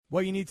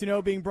What you need to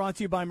know being brought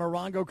to you by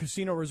Morongo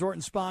Casino Resort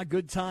and Spa.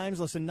 Good times,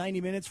 less than 90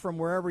 minutes from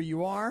wherever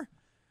you are.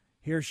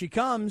 Here she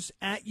comes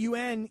at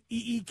UNEEQ_.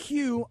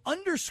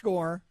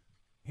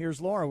 Here's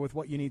Laura with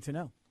what you need to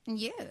know.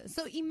 Yeah.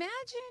 So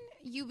imagine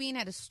you being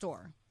at a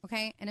store,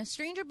 okay, and a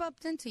stranger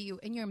bumped into you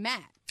and you're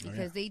mad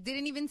because they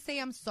didn't even say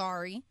I'm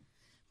sorry,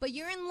 but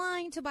you're in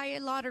line to buy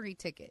a lottery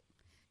ticket.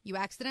 You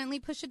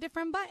accidentally push a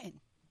different button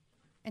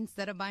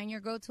instead of buying your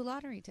go-to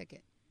lottery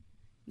ticket.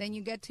 Then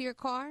you get to your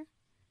car,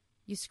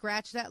 you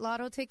scratch that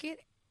lotto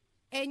ticket,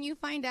 and you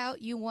find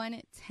out you won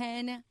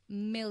 $10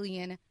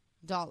 million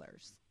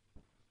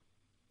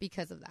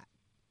because of that.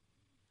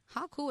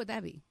 How cool would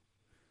that be?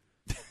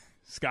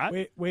 Scott?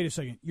 Wait a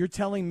second. You're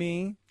telling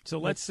me? So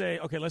let's say,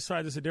 okay, let's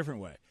try this a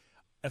different way.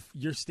 If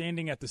you're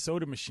standing at the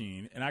soda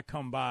machine and I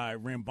come by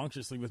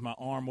rambunctiously with my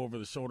arm over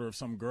the shoulder of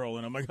some girl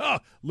and I'm like, oh,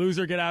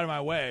 loser, get out of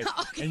my way.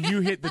 Okay. And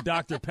you hit the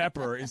Dr.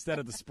 Pepper instead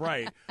of the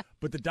Sprite,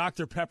 but the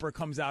Dr. Pepper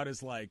comes out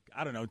as like,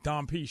 I don't know,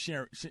 Dom P.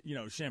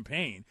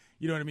 champagne.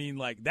 You know what I mean?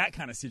 Like that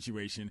kind of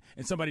situation.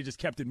 And somebody just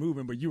kept it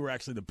moving, but you were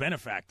actually the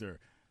benefactor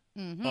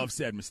of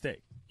said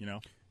mistake, you know?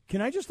 Can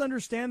I just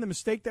understand the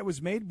mistake that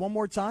was made one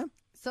more time?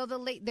 So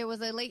there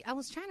was a lady. I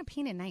was trying to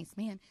paint it nice,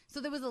 man.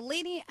 So there was a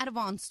lady at a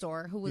Vaughn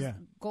store who was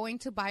going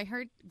to buy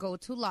her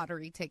go-to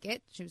lottery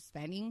ticket. She was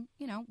spending,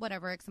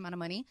 whatever X amount of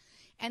money.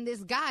 And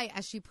this guy,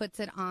 as she puts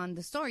it on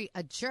the story,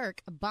 a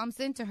jerk, bumps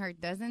into her,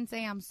 doesn't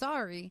say I'm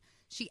sorry.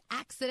 She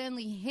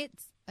accidentally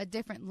hits a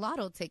different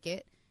lotto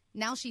ticket.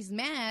 Now she's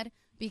mad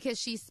because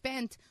she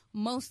spent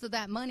most of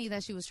that money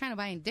that she was trying to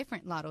buy in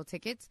different lotto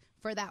tickets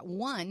for that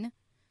one.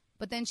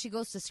 But then she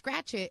goes to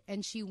scratch it,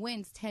 and she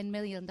wins $10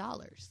 million.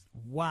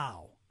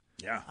 Wow.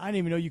 Yeah. I didn't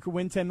even know you could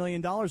win $10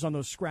 million on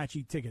those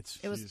scratchy tickets.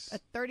 It was a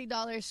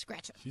 $30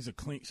 scratcher. She's a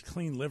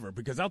clean liver.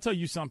 Because I'll tell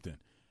you something.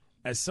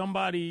 As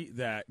somebody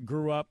that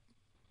grew up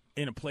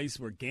in a place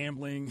where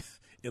gambling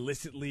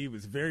illicitly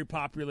was very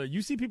popular,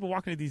 you see people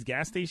walking to these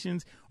gas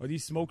stations or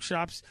these smoke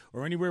shops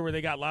or anywhere where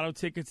they got lotto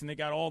tickets and they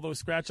got all those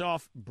scratch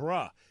off.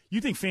 Bruh, you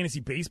think fantasy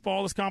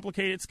baseball is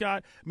complicated,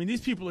 Scott? I mean,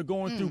 these people are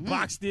going through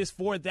box this,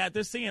 for that.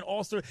 They're saying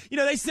all sorts.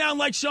 They sound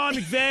like Sean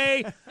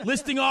McVay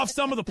listing off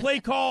some of the play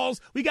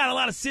calls. We got a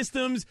lot of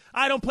systems.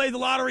 I don't play the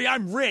lottery.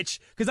 I'm rich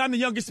because I'm the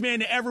youngest man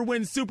to ever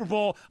win the Super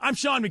Bowl. I'm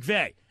Sean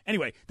McVay.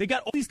 Anyway, they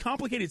got all these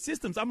complicated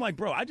systems. I'm like,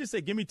 bro, I just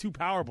say give me 2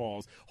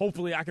 Powerballs.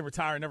 Hopefully I can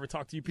retire and never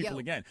talk to you people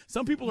again.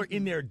 Some people are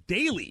in there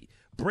daily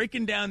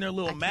breaking down their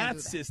little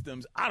math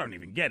systems. I don't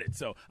even get it.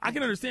 So I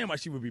can understand why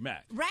she would be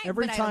mad. Right.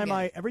 Every time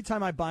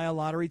I buy a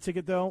lottery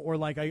ticket, though, or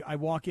like I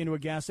walk into a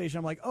gas station,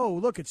 I'm like, oh,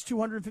 look, it's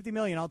 $250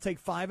 million. I'll take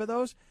 5 of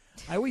those.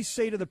 I always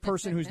say to the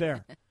person who's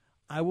there,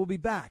 I will be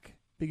back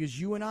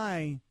because you and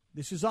I,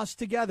 this is us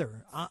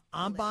together.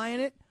 I'm buying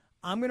it.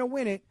 I'm going to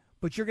win it.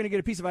 But you're going to get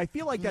a piece of it. I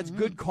feel like that's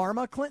good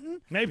karma, Clinton.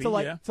 Maybe,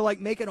 to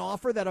make an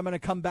offer that I'm going to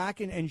come back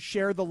and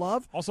share the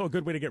love. Also a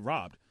good way to get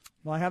robbed.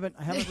 Well, I haven't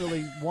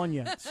really won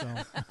yet, so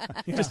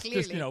just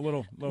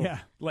little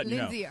letting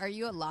Lindsay, you know. Are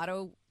you a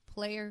lotto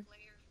player?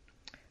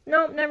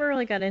 Nope, never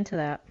really got into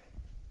that.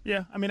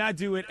 Yeah, I mean, I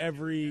do it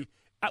every.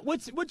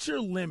 What's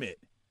your limit?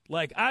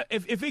 Like,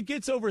 if it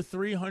gets over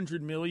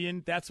 300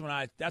 million, that's when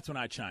I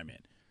chime in.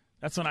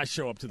 That's when I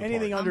show up to the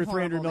anything party. under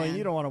 300 million,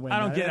 you don't want to win. I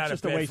don't that. get That's out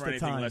just of a bed waste for of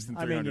anything time. less than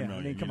 300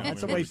 million. Come on,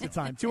 that's a waste of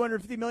time.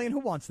 250 million, who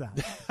wants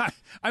that?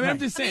 I mean, I'm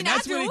just saying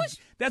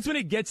that's when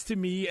it gets to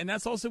me, and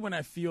that's also when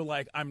I feel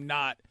like I'm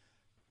not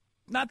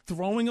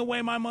throwing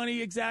away my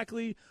money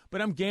exactly,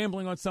 but I'm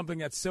gambling on something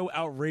that's so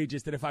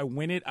outrageous that if I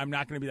win it, I'm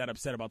not going to be that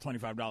upset about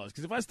 $25.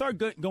 Because if I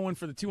start going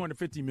for the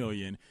 $250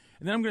 million,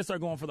 and then I'm going to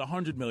start going for the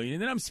 $100 million,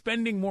 and then I'm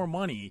spending more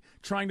money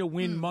trying to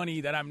win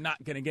money that I'm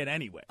not going to get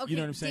anyway. Okay, you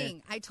know what I'm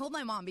saying? I told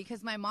my mom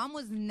because my mom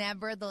was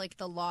never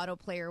the lotto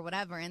player or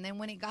whatever, and then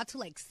when it got to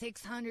like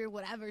 600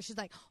 whatever, she's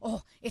like,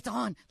 "Oh, it's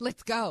on,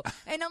 let's go."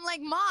 And I'm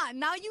like, "Ma,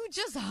 now you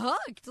just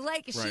hooked."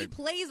 Like she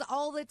plays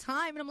all the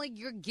time, and I'm like,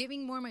 "You're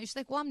giving more money." She's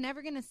like, "Well, I'm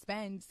never going to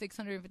spend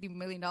 $650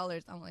 million."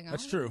 I'm like,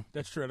 That's true.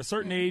 That's true. At a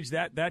certain age,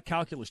 that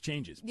calculus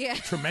changes. Yeah.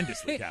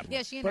 Tremendously, Captain.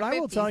 Yeah, she in But her I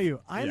will 50s. tell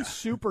you, I'm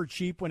super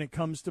cheap when it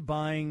comes to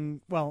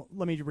buying. Well,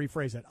 let me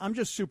rephrase that. I'm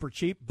just super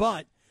cheap.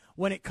 But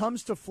when it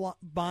comes to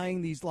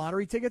buying these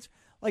lottery tickets,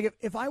 like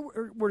if I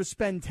were to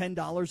spend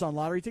 $10 on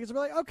lottery tickets, I'd be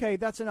like, okay,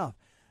 that's enough.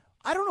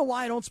 I don't know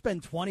why I don't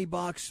spend $20,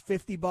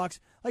 $50.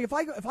 Like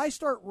if I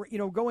start,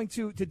 going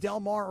to Del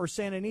Mar or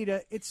Santa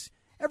Anita, it's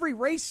every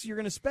race you're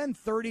going to spend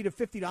 $30 to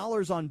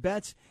 $50 on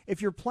bets.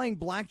 If you're playing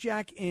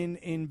blackjack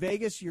in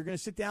Vegas, you're going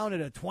to sit down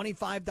at a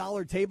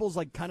 $25 table is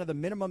like kind of the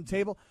minimum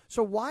table.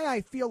 So why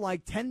I feel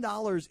like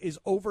 $10 is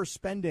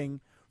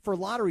overspending for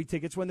lottery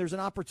tickets when there's an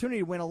opportunity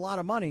to win a lot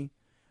of money.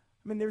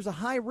 I mean, there's a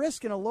high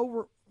risk and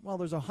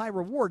there's a high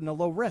reward and a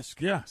low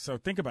risk. Yeah, so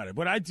think about it.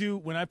 What I do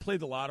when I play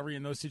the lottery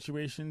in those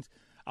situations,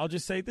 I'll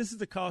just say this is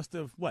the cost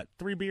of,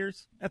 3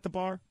 beers at the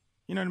bar?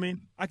 You know what I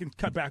mean? I can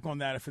cut back on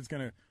that if it's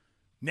going to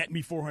net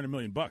me $400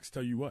 million,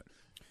 tell you what.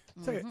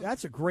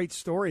 That's a great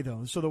story,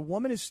 though. So the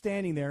woman is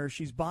standing there.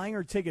 She's buying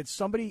her tickets.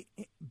 Somebody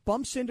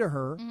bumps into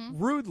her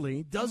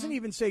rudely, doesn't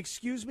even say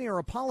excuse me or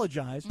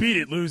apologize. Beat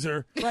it,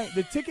 loser. Right.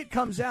 The ticket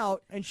comes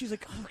out, and she's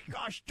like, oh,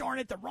 gosh, darn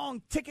it, the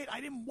wrong ticket.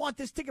 I didn't want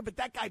this ticket, but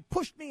that guy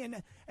pushed me.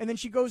 And then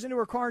she goes into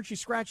her car, and she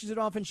scratches it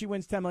off, and she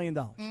wins $10 million.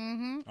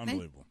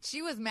 Unbelievable. And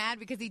she was mad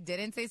because he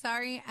didn't say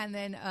sorry. And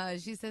then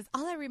she says,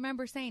 all I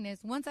remember saying is,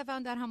 once I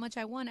found out how much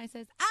I won, I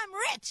says, I'm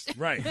rich.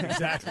 Right,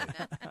 exactly.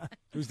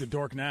 Who's the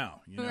dork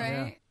now? You know?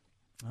 Right.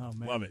 Oh,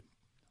 man. Love it.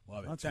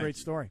 That's a great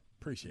story.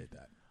 Appreciate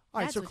that. All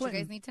right, That's so what Clinton,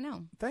 you guys need to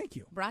know. thank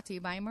you. Brought to you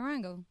by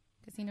Morongo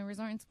Casino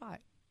Resort and Spa.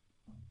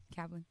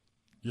 Kaplan.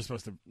 You're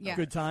supposed to. Yeah.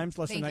 Good times,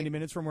 less than Thank 90 you.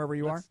 minutes from wherever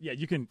you are. Yeah,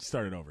 you can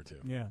start it over, too.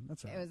 Yeah,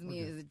 that's all right. It was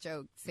me as a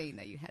joke saying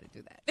that you had to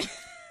do that.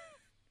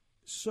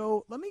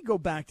 So let me go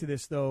back to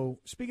this, though.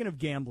 Speaking of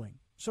gambling.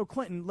 So,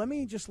 Clinton, let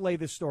me just lay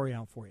this story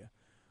out for you.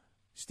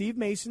 Steve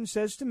Mason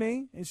says to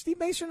me, and Steve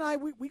Mason and I,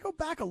 we go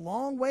back a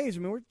long ways. I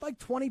mean, we're like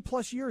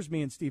 20-plus years,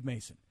 me and Steve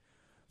Mason.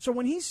 So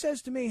when he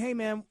says to me, hey,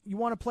 man, you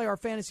want to play our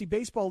fantasy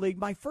baseball league,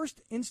 my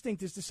first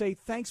instinct is to say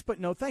thanks, but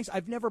no thanks.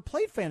 I've never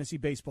played fantasy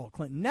baseball,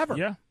 Clinton. Never.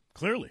 Yeah,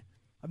 clearly.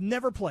 I've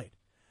never played.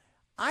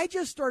 I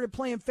just started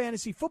playing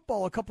fantasy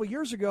football a couple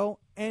years ago,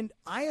 and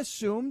I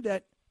assumed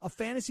that a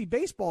fantasy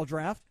baseball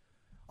draft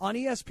on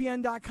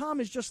ESPN.com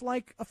is just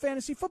like a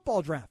fantasy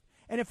football draft.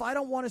 And if I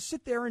don't want to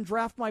sit there and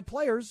draft my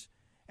players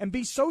and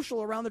be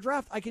social around the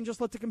draft, I can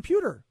just let the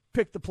computer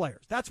pick the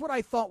players. That's what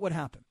I thought would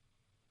happen.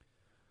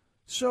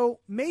 So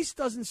Mace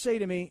doesn't say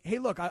to me, hey,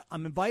 look,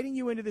 I'm inviting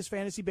you into this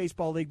fantasy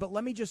baseball league, but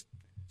let me just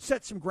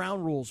set some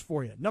ground rules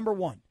for you. Number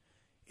one,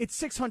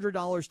 it's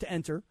 $600 to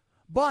enter,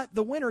 but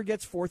the winner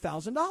gets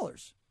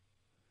 $4,000,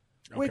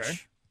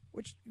 which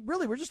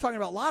really we're just talking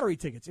about lottery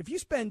tickets. If you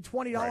spend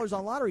 $20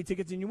 on lottery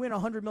tickets and you win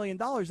 $100 million,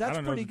 that's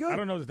pretty good. I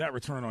don't know that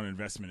return on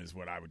investment is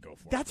what I would go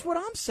for. That's what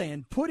I'm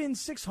saying. Put in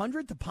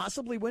 $600 to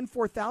possibly win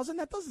 $4,000.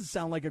 That doesn't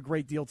sound like a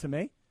great deal to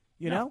me.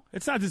 You know?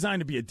 It's not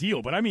designed to be a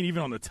deal, but I mean,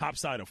 even on the top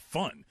side of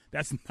fun,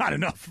 that's not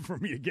enough for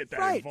me to get that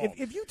right. involved.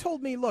 If you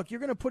told me, look, you're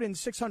going to put in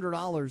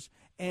 $600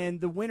 and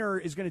the winner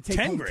is going to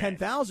take home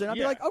 $10,000, I'd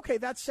be like, okay,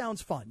 that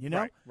sounds fun, you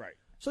know? Right.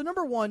 So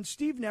number one,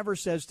 Steve never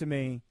says to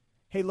me,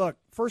 hey, look,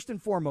 first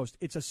and foremost,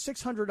 it's a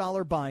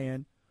 $600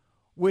 buy-in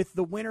with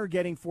the winner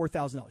getting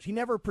 $4,000. He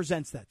never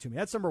presents that to me.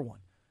 That's number one.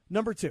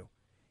 Number two,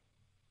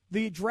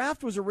 the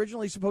draft was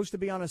originally supposed to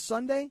be on a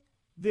Sunday.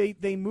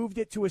 They moved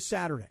it to a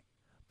Saturday.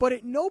 But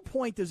at no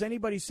point does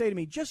anybody say to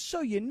me, just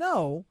so you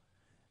know,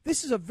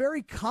 this is a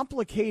very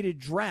complicated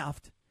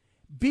draft.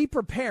 Be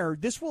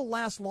prepared. This will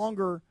last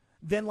longer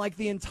than like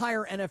the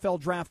entire NFL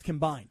draft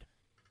combined.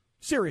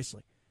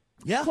 Seriously.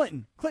 Yeah.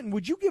 Clinton,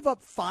 would you give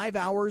up 5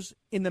 hours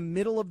in the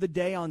middle of the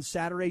day on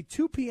Saturday,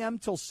 2 p.m.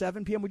 till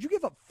 7 p.m.? Would you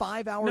give up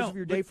 5 hours of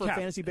your day for a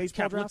fantasy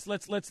baseball draft?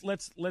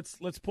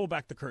 Let's pull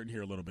back the curtain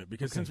here a little bit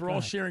because since we're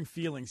all sharing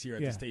feelings here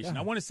at the station,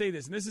 I want to say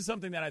this, and this is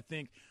something that I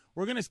think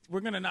we're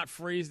gonna not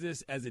phrase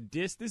this as a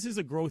diss. This is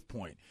a growth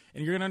point,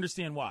 and you're gonna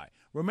understand why.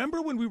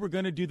 Remember when we were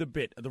gonna do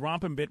the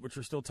romping bit, which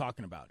we're still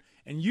talking about,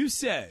 and you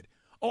said,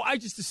 "Oh, I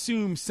just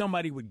assumed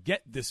somebody would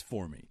get this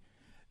for me."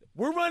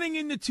 We're running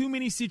into too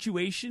many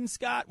situations,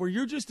 Scott, where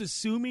you're just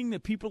assuming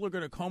that people are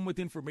going to come with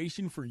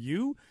information for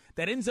you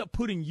that ends up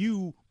putting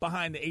you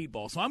behind the 8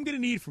 ball. So I'm going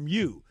to need from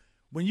you,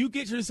 when you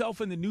get yourself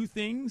into new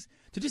things,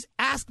 to just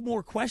ask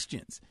more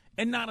questions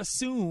and not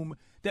assume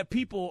that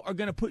people are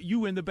going to put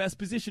you in the best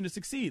position to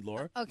succeed,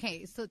 Laura.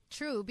 Okay, so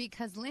true,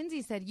 because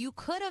Lindsay said you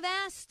could have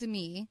asked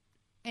me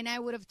and I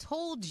would have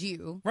told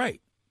you.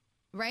 Right.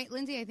 Right,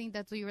 Lindsay? I think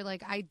that's what you were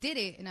like, I did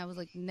it, and I was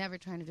like, never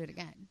trying to do it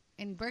again.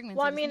 And Bergman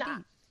said the same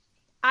thing.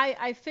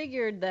 I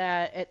figured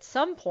that at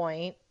some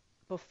point,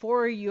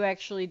 before you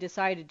actually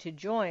decided to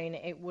join,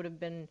 it would have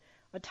been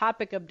a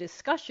topic of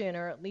discussion,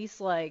 or at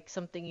least like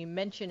something you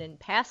mention in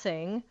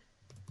passing,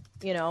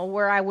 you know,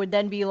 where I would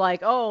then be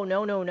like, oh,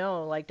 no,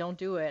 like, don't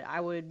do it.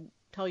 I would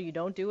tell you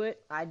don't do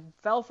it. I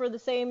fell for the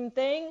same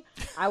thing.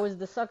 I was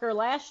the sucker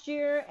last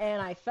year,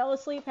 and I fell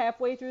asleep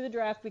halfway through the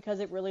draft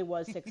because it really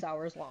was 6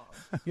 hours long.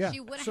 Yeah.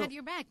 She would have had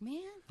your back, man.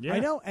 Yeah. I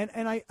know,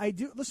 and I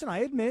do. Listen, I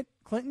admit,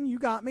 Clinton, you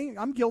got me.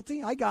 I'm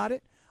guilty. I got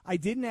it. I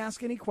didn't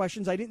ask any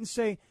questions. I didn't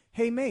say,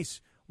 hey,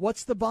 Mace,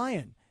 what's the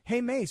buy-in? Hey,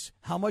 Mace,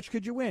 how much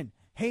could you win?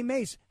 Hey,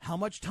 Mace, how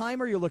much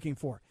time are you looking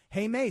for?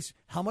 Hey, Mace,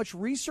 how much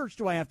research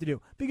do I have to do?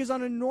 Because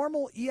on a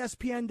normal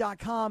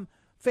ESPN.com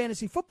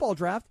fantasy football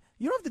draft,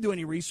 you don't have to do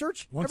any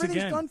research.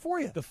 Everything's done for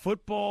you. The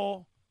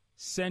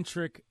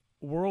football-centric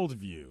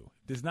worldview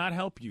does not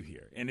help you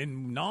here. And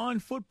in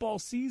non-football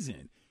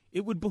season,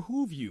 it would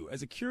behoove you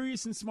as a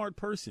curious and smart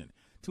person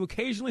to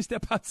occasionally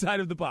step outside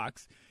of the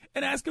box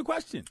and ask a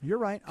question. You're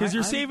right. Because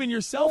you're saving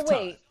yourself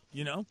time,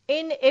 you know?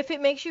 And if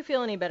it makes you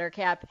feel any better,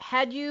 Cap,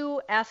 had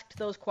you asked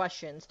those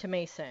questions to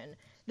Mason,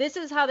 this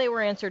is how they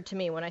were answered to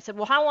me when I said,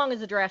 well, how long does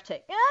the draft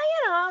take? Yeah,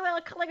 you know,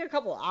 like a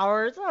couple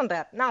hours,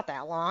 not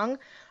that long.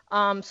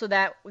 So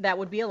that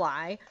would be a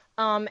lie.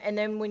 And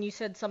then when you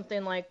said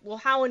something like, well,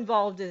 how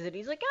involved is it?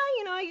 He's like,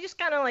 you know, you just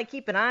kind of like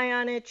keep an eye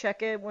on it,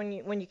 check it when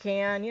you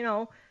can, you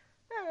know.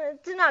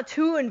 it's not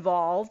too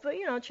involved, but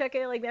check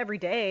it like every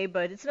day,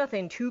 but it's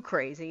nothing too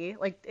crazy.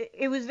 Like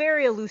it was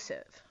very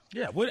elusive.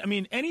 Yeah,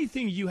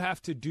 anything you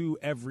have to do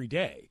every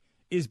day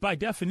is by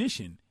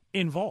definition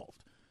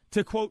involved.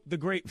 To quote the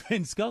great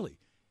Vin Scully,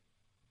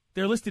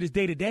 they're listed as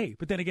day to day,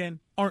 but then again,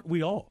 aren't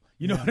we all?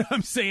 You know what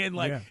I'm saying?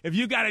 Like, if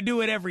you got to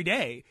do it every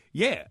day,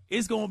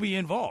 it's going to be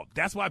involved.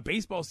 That's why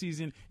baseball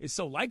season is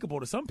so likable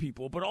to some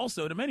people, but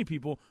also to many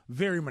people,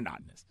 very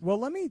monotonous. Well,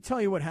 let me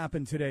tell you what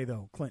happened today,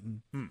 though,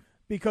 Clinton,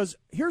 because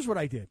here's what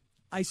I did.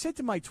 I said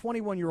to my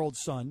 21-year-old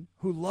son,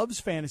 who loves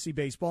fantasy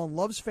baseball and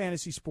loves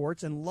fantasy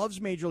sports and loves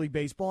Major League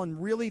Baseball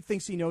and really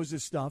thinks he knows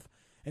this stuff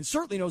and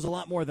certainly knows a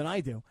lot more than I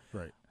do.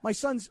 Right. I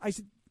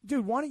said,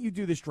 dude, why don't you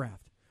do this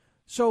draft?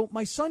 So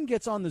my son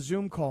gets on the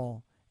Zoom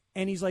call,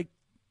 and he's like,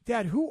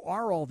 Dad, who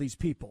are all these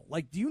people?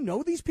 Like, do you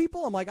know these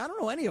people? I'm like, I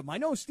don't know any of them. I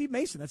know Steve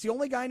Mason. That's the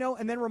only guy I know.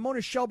 And then Ramona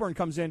Shelburne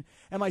comes in,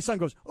 and my son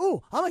goes,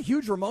 ooh, I'm a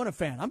huge Ramona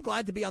fan. I'm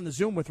glad to be on the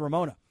Zoom with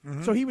Ramona.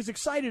 Mm-hmm. So he was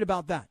excited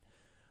about that.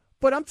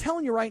 But I'm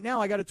telling you right now,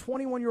 I got a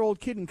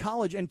 21-year-old kid in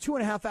college, and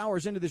 2.5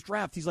 hours into this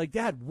draft, he's like,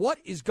 Dad, what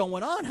is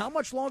going on? How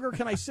much longer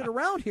can I sit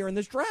around here in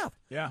this draft?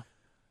 Yeah.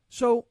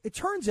 So it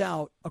turns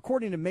out,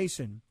 according to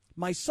Mason,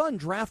 my son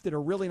drafted a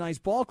really nice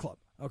ball club,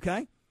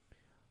 okay?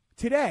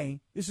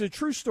 Today, this is a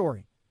true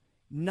story.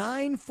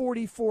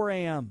 9:44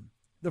 a.m.,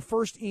 the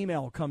first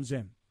email comes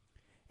in.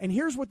 And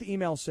here's what the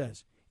email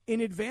says.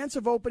 In advance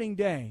of opening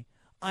day,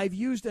 I've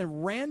used a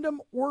random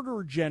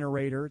order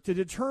generator to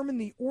determine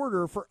the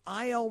order for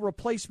IL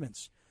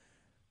replacements.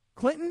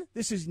 Clinton,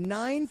 this is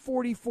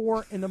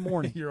 9:44 in the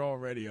morning. You're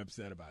already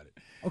upset about it.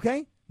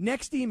 Okay?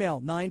 Next email,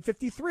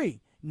 9:53,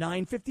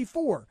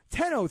 9:54,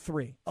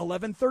 10:03,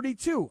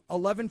 11:32,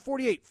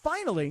 11:48.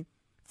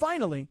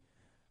 Finally,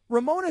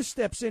 Ramona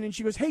steps in and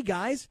she goes, hey,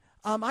 guys,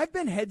 I've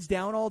been heads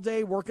down all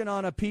day working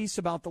on a piece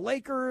about the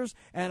Lakers,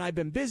 and I've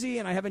been busy,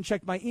 and I haven't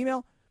checked my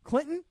email.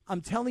 Clinton, I'm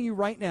telling you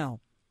right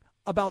now,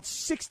 about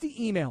 60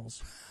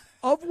 emails,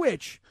 of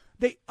which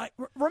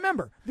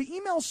remember, the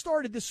email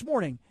started this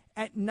morning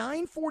at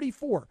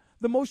 9:44.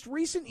 The most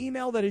recent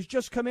email that has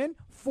just come in,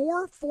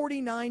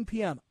 4:49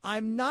 p.m.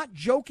 I'm not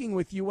joking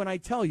with you when I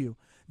tell you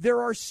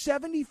there are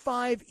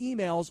 75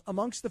 emails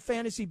amongst the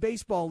Fantasy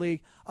Baseball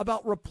League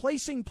about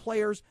replacing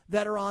players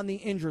that are on the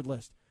injured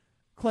list.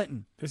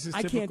 Clinton, this is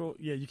typical.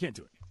 You can't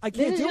do it. I can't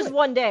do it. This is just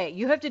one day.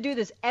 You have to do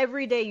this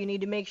every day. You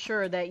need to make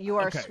sure that you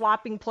are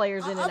swapping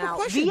players in and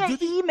out via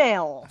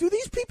email. Do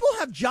these people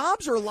have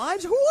jobs or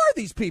lives? Who are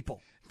these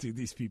people? Do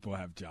these people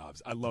have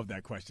jobs? I love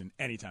that question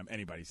anytime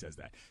anybody says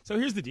that. So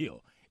here's the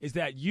deal, is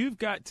that you've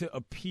got to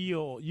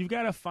appeal. You've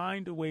got to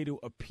find a way to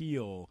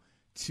appeal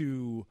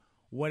to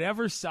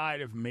whatever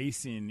side of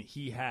Mason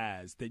he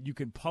has that you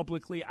can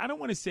publicly, I don't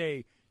want to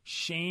say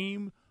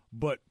shame,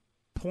 but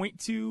point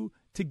to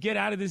get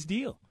out of this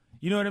deal.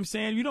 You know what I'm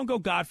saying? You don't go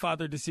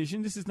Godfather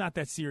decision. This is not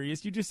that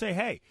serious. You just say,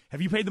 hey,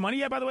 have you paid the money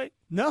yet, by the way?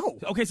 No.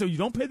 Okay, so you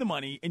don't pay the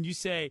money, and you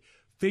say,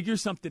 figure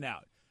something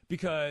out,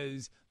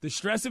 because the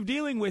stress of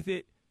dealing with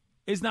it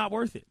is not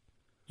worth it.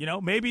 You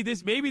know, maybe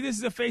this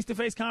is a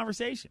face-to-face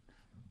conversation.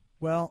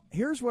 Well,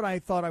 here's what I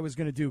thought I was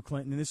going to do,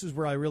 Clinton, and this is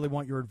where I really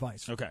want your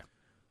advice. Okay.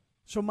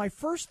 So my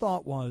first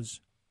thought was,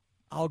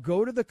 I'll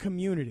go to the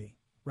community,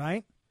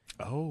 right?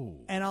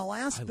 Oh. And I'll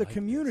ask the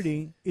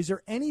community, is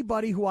there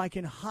anybody who I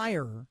can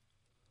hire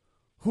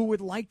who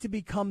would like to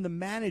become the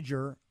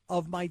manager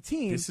of my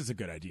team? This is a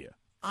good idea.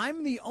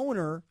 I'm the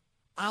owner.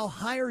 I'll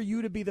hire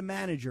you to be the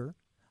manager.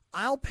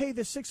 I'll pay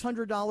the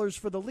 $600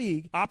 for the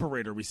league.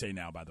 Operator, we say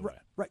now, by the way.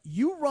 Right.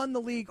 You run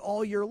the league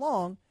all year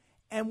long,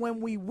 and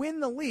when we win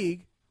the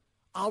league,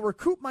 I'll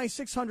recoup my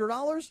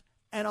 $600,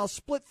 and I'll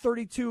split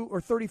 $3,200 or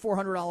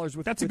 $3,400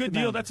 with. That's a good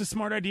deal. That's a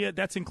smart idea.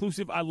 That's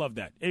inclusive. I love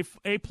that.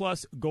 A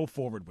plus. Go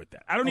forward with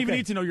that. I don't even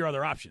need to know your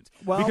other options,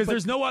 because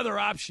there's no other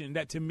option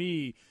that to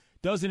me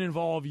doesn't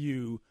involve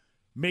you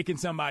making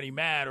somebody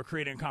mad or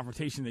creating a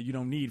confrontation that you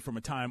don't need from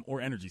a time or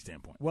energy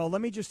standpoint. Well,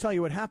 let me just tell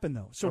you what happened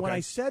though. So when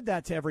I said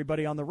that to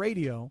everybody on the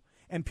radio,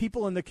 and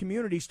people in the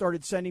community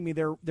started sending me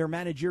their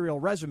managerial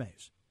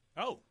resumes.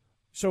 Oh,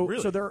 so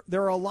really? So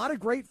there are a lot of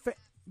great.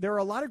 There are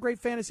a lot of great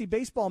fantasy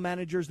baseball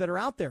managers that are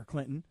out there,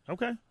 Clinton.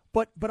 Okay.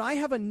 But I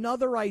have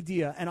another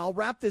idea, and I'll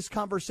wrap this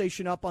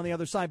conversation up on the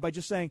other side by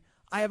just saying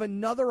I have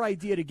another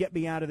idea to get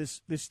me out of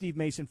this Steve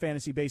Mason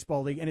Fantasy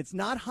Baseball League, and it's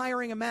not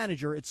hiring a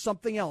manager. It's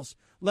something else.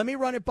 Let me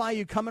run it by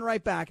you. Coming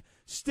right back.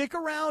 Stick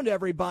around,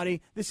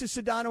 everybody. This is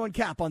Sedano and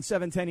Cap on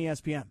 710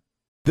 ESPN.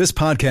 This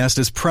podcast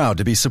is proud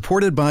to be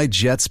supported by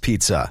Jets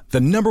Pizza, the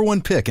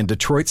 #1 pick in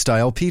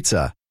Detroit-style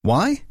pizza.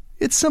 Why?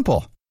 It's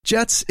simple.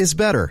 Jets is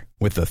better.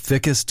 With the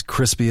thickest,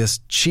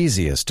 crispiest,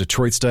 cheesiest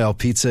Detroit-style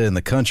pizza in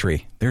the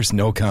country, there's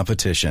no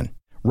competition.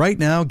 Right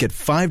now, get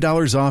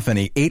 $5 off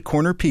any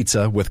 8-corner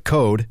pizza with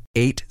code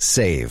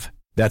 8SAVE.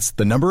 That's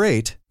the number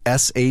 8,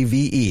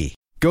 SAVE.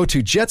 Go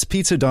to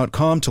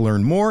jetspizza.com to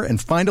learn more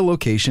and find a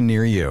location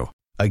near you.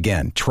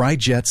 Again, try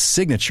Jet's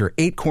signature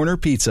 8-corner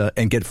pizza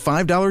and get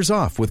 $5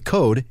 off with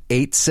code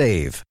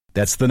 8SAVE.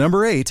 That's the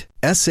number 8,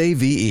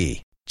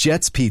 SAVE.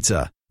 Jet's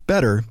Pizza.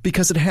 Better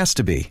because it has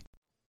to be.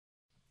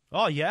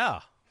 Oh,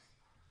 yeah.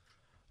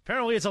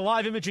 Apparently, it's a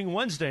live imaging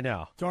Wednesday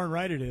now. Darn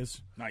right it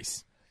is.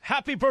 Nice.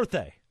 Happy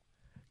birthday,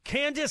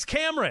 Candace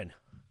Cameron.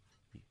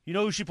 You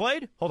know who she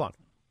played? Hold on.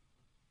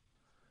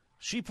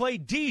 She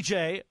played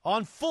DJ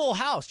on Full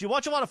House. Do you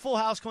watch a lot of Full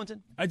House,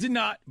 Clinton? I did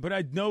not, but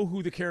I know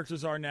who the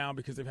characters are now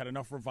because they've had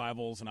enough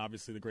revivals and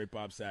obviously the great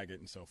Bob Saget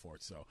and so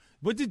forth. So,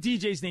 what did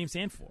DJ's name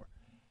stand for?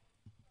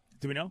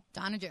 Do we know?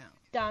 Donna Jones.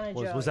 Donna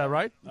Jones. Was that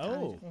right?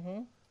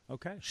 Oh.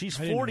 Okay. She's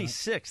I didn't know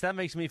 46. That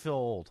makes me feel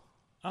old.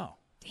 Oh.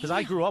 Because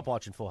I grew up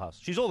watching Full House.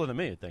 She's older than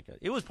me, I think.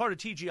 It was part of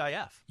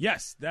TGIF.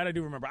 Yes, that I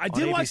do remember. I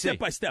did watch ABC. Step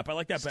by Step. I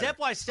like that better. Step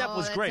by Step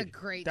was that's great. A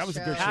great That was a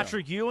show. good show.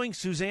 Patrick Ewing,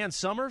 Suzanne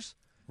Summers.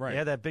 Right. They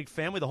had that big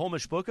family, the whole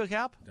Mishbuka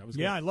cap. That was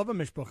good. Yeah, I love a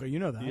mishbucha. You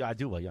know that. Yeah, I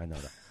do. Yeah, I know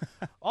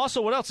that.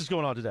 Also, what else is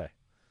going on today?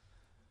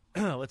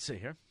 Let's see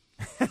here.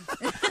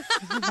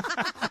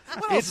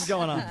 What else is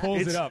going on?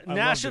 Pulls It's it up. I love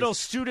National this.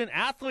 Student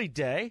Athlete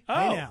Day. Oh.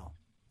 Hey now.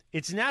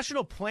 It's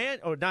National Plan,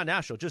 or not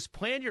National, just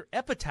Plan Your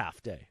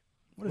Epitaph Day.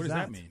 What does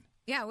that mean?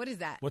 Yeah, what is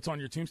that? What's on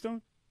your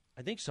tombstone?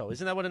 I think so.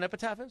 Isn't that what an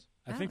epitaph is?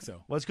 I think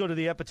so. Let's go to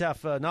the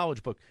Epitaph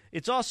Knowledge Book.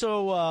 It's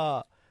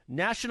also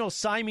National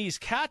Siamese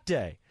Cat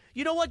Day.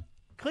 You know what,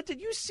 Clinton?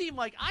 You seem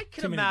like I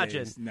can Too many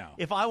imagine days. No.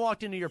 if I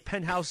walked into your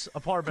penthouse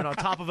apartment on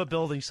top of a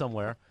building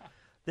somewhere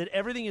that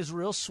everything is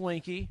real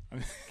swanky.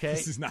 Okay,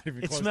 This is not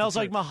even It close to smells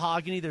like true.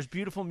 mahogany. There's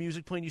beautiful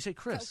music playing. You say,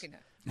 Chris,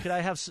 Coconut. could I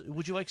have?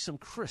 Would you like some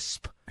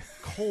crisp,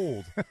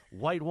 cold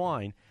white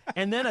wine?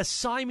 And then a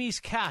Siamese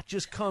cat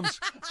just comes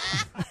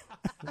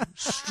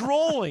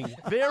strolling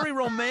very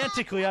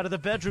romantically out of the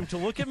bedroom to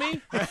look at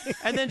me,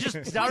 and then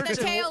just starts With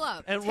the tail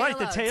up. And Tail right,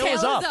 the up. tail Tail is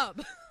is up. up.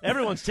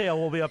 Everyone's tail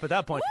will be up at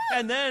that point,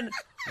 and then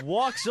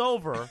walks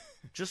over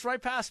just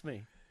right past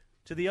me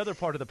to the other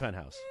part of the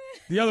penthouse.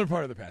 The other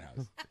part of the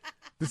penthouse.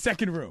 The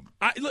second room.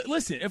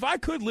 Listen, if I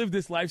could live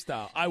this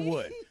lifestyle, I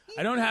would.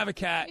 I don't have a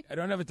cat. I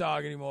don't have a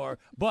dog anymore.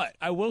 But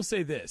I will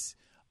say this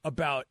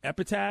about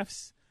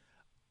epitaphs.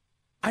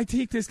 I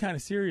take this kind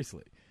of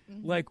seriously.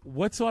 Like,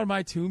 what's on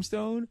my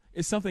tombstone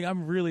is something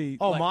I'm really...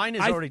 Oh, like, mine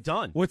is already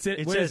done. What's it?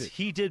 It What says is it?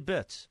 he did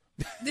bits.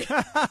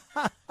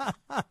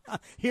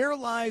 Here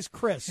lies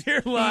Chris.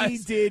 Here lies He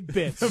did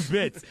bits. the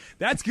bits.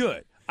 That's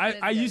good.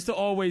 I used to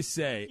always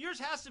say... Yours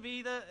has to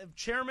be the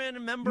chairman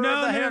and member No,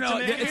 of the no, Hampton no.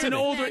 Man It's an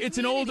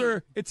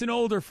Community.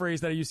 older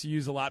phrase that I used to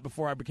use a lot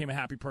before I became a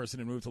happy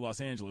person and moved to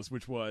Los Angeles,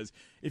 which was,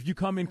 if you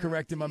come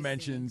incorrect in my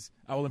mentions,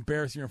 I will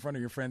embarrass you in front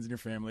of your friends and your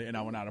family, and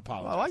I will not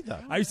apologize. I like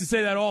that. I used to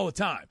say that all the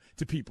time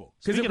to people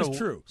because it Speaking was of-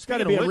 true. It's got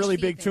to be a really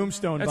big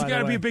tombstone. That's by got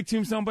the to be way. a big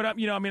tombstone, but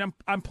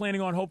I'm planning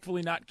on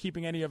hopefully not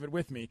keeping any of it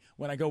with me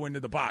when I go into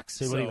the box.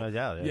 See, So, what do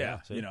you-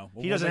 yeah. See? you know,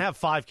 he doesn't have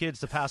 5 kids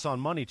to pass on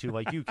money to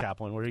like you,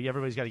 Kaplan, where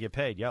everybody's got to get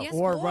paid. Yeah. Yes.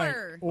 Or Four. right,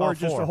 or Oh,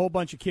 just 4. a whole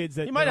bunch of kids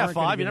that He might that have aren't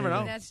gonna 5, you get never know.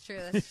 anything. That's true.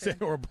 That's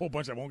true. or a whole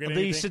bunch I won't get The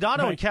anything. Sedano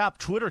Right. and Cap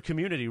Twitter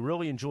community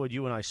really enjoyed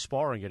you and I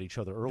sparring at each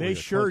other earlier. They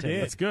sure Clinton.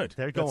 did. That's good.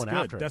 They're That's going good.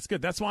 after it. That's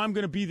good. That's why I'm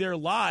going to be there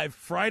live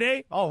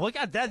Friday. Oh, look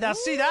at that. Now,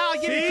 see that?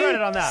 I'll give you See?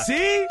 credit on that.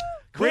 See?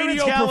 Clearance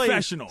Radio Cali,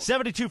 professional.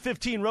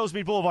 7215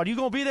 Rosemead Boulevard. You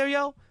going to be there,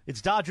 yo?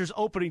 It's Dodgers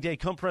opening day.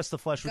 Come press the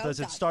flesh with Go us.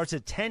 It Dodgers. starts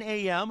at 10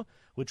 a.m.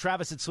 with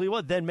Travis at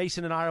Sliwa, then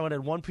Mason and Ireland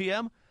at 1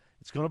 p.m.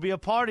 It's going to be a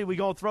party. We're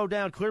going to throw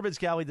down Clearbridge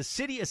Cali, the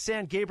city of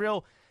San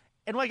Gabriel.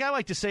 And like I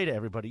like to say to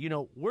everybody, you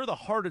know, where the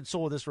heart and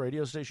soul of this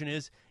radio station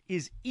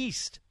is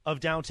east of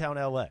downtown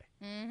L.A.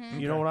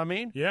 You know what I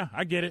mean? Yeah,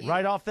 I get it.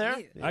 Right off there.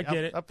 I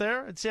get it. Up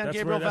there in San That's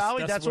Gabriel where- that's- Valley.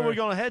 that's That's where where- we're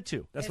going to head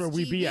to. That's where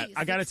we be at. SGV,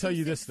 I got to tell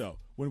you this, 66. though.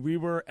 When we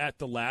were at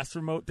the last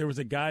remote, there was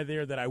a guy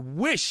there that I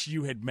wish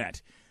you had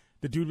met.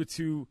 The dude with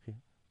 2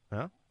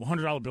 Huh?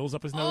 $100 bills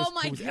up his nose. Oh,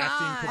 my who was God.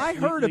 acting I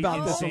heard completely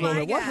about this a insane. little my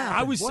bit.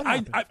 What God.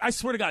 happened? I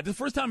swear to God, the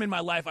first time in my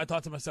life I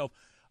thought to myself,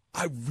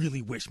 I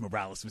really wish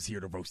Morales was here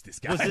to roast this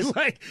guy. Was this-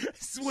 like, I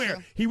swear.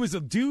 Sure. He was a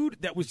dude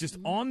that was just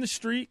on the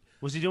street.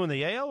 Was he doing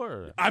the yayo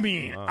or? I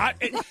mean,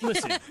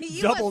 listen,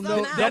 You Double was note-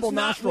 so that's nice. double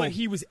not nostril. what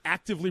he was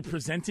actively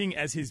presenting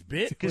as his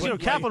bit. Because, you know,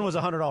 but, Kaplan was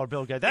a $100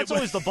 bill guy. That's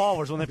always the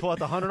ballers when they pull out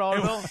the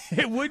 $100 bill.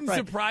 It wouldn't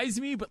surprise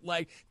me, but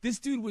like this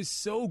dude was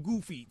so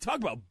goofy. Talk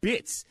about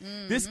bits.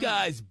 This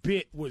guy's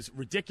bit was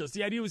ridiculous.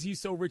 The idea was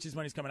he's so rich his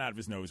money's coming out of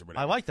his nose or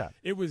whatever. I like that.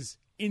 It was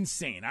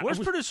insane. I Where's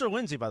wish- producer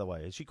Lindsay, by the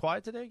way? Is she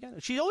quiet today again?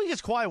 She always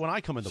gets quiet when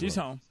I come in the She's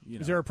room. home. You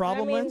know. Is there a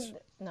problem, I mean, Linz?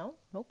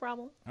 no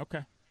problem.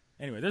 Okay.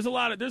 Anyway, there's a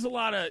lot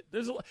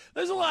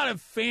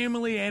of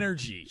family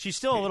energy. She's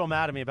still a little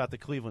mad at me about the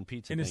Cleveland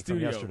pizza in the thing from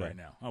studio yesterday. right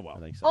now. Oh well. I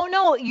think so. Oh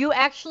no, you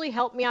actually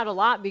helped me out a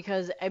lot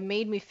because it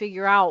made me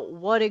figure out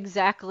what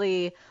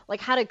exactly, like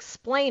how to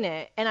explain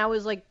it. And I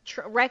was like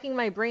racking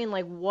my brain,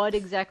 like what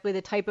exactly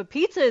the type of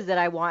pizza is that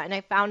I want. And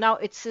I found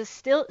out it's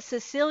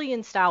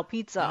Sicilian style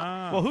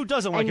pizza. Well, who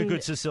doesn't like a And-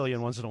 good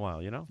Sicilian once in a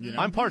while, you know?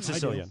 I'm part I do.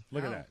 Sicilian.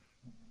 Look at that.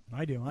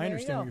 I do. I you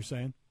understand go. what you're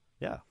saying.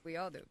 Yeah. We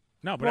all do.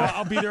 No, but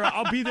I'll be there.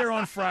 I'll be there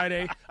on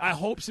Friday. I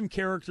hope some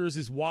characters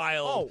as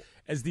wild Oh.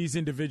 as these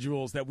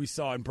individuals that we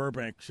saw in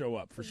Burbank show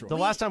up for sure. The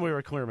last time we were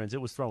at Clearman's, it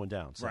was throwing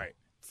down. So. Right.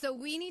 So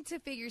we need to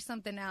figure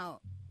something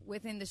out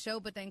within the show,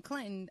 but then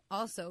Clinton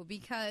also,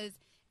 because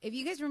if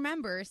you guys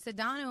remember,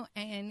 Sedano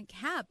and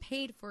Cap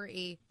paid for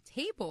a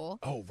table.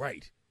 Oh,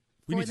 right.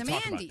 We for need the to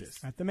talk about Mandy's.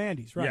 this. At the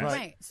Mandy's, right? Yes.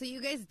 Right. So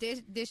you guys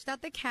dished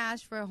out the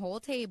cash for a whole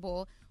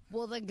table.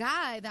 Well, the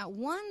guy that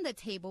won the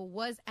table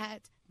was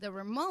at the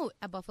remote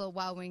at Buffalo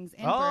Wild Wings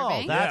in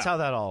Burbank. That's how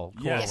that all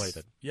Yes.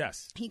 correlated.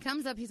 Yes. He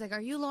comes up. He's like,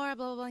 "Are you Laura?"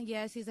 Blah, blah, blah.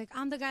 Yes. He's like,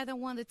 "I'm the guy that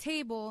won the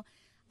table.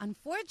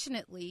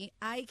 Unfortunately,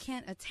 I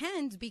can't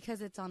attend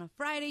because it's on a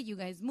Friday. You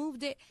guys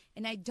moved it,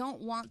 and I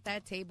don't want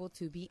that table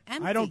to be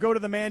empty." I don't go to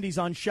the Mandy's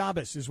on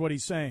Shabbos, is what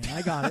he's saying.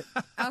 I got it.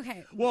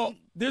 Okay. Well,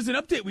 there's an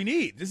update we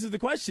need. This is the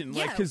question.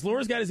 Yeah. Because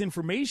Laura's got his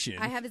information.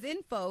 I have his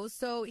info.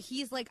 So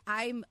he's like,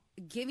 "I'm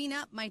giving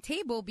up my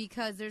table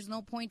because there's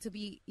no point to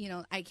be,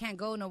 I can't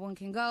go. No one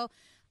can go.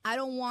 I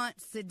don't want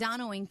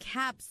Sedano and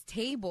Cap's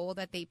table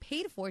that they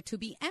paid for to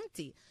be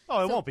empty."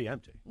 Oh, it won't be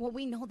empty. Well,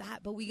 we know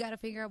that, but we got to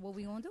figure out what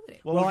we want to do with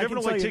it. Well, Well, I we're giving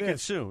can away tell you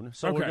tickets this. soon,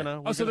 so okay. we're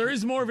gonna. So there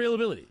is more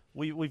availability.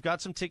 We've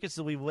got some tickets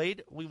that we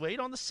laid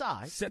on the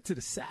side Set to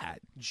the side.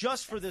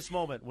 just for this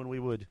moment when we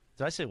would.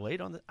 Did I say laid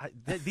on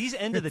the? These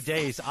end of the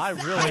days, I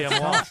really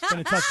am lost. It's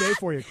been a tough day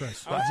for you,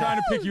 Chris. I'm trying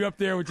to pick you up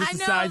there with just I a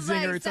know, side I was like,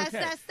 zinger. It's "That's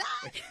okay.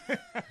 that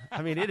side."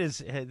 I mean, it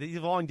is these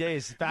long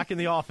days back in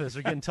the office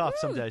are getting tough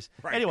some days.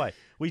 Right. Anyway,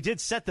 we did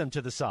set them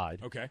to the side,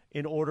 Okay.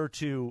 in order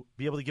to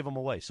be able to give them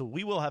away. So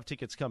we will have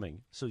tickets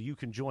coming, so you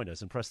can join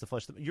us and press the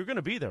flesh. You're going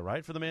to be there,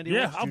 right, for the Mandy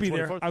Yeah, Awards, I'll June be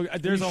there.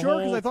 24th? There's you a sure?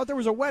 Because whole. I thought there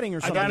was a wedding or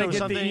I something. gotta there was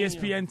get the E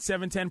something, ESPN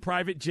 710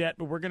 private jet,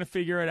 but we're gonna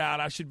figure it out.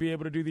 I should be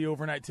able to do the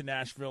overnight to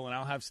Nashville, and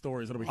I'll have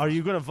stories. It'll be. Are fun.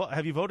 you going to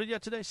have you voted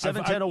yet today?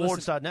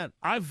 710awards.net.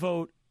 I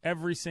vote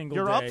every single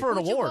You're day. up for an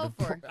Who'd you award. vote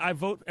for? I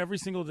vote every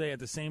single day at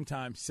the same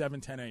time,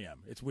 7:10 a.m.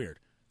 It's weird.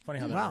 Funny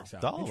how that Wow. works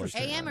out. Oh,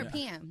 Interesting. AM or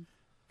PM?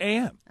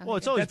 AM. Well,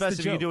 it's always That's best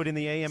the if you joke. do it in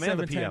the AM and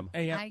the 7:10 PM.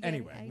 AM. I get it,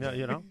 Anyway, I Yeah,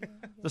 you know.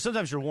 So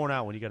sometimes you're worn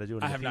out when you got to do it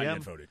in I the have PM. not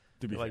yet voted.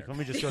 To be Like, fair. let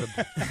me just go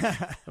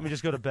to let me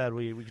just go to bed.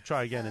 We could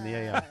try again in the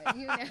AM.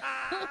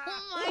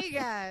 Oh my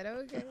God.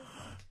 Okay.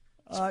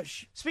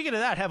 Speaking of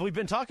that, have we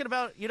been talking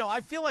about?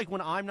 I feel like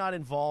when I'm not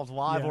involved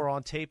live Yeah. or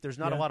on tape, there's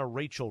not a Yeah. lot of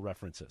Rachel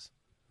references.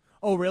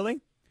 Oh,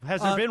 really?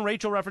 Has there been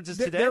Rachel references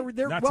today?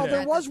 Not Well, today.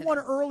 there was one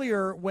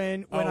earlier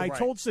when Oh, I right.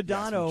 told Yes, when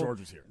Sedano George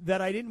was here.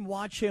 that I didn't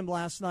watch him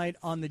last night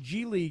on the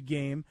G League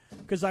game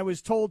because I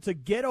was told to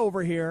get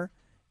over here,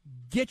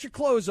 get your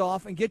clothes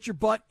off, and get your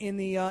butt in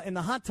the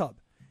hot tub.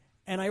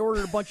 And I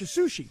ordered a bunch of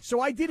sushi. So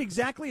I did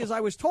exactly as I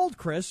was told,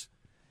 Chris.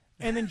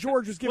 And then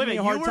George was Wait giving a me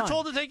a minute, hard you were time.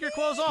 told to take your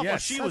clothes off. Yes, or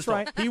she that's was told?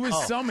 right. He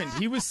was summoned.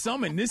 He was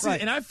summoned. This Right.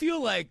 is, and I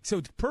feel like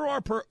so per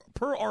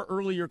our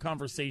earlier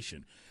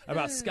conversation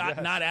about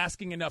Scott not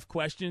asking enough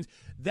questions.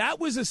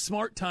 That was a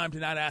smart time to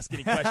not ask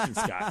any questions,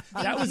 Scott.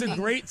 That was a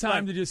great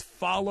time to just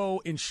follow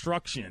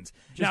instructions.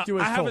 Just do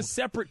as I have a told.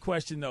 separate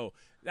question though.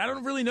 I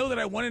don't really know that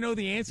I want to know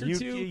the answer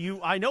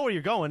to. I know where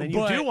you're going, and you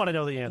But do want to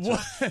know the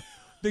answer.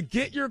 The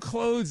get your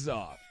clothes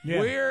off.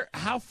 Yeah.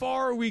 How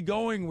far are we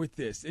going with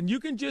this? And you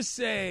can just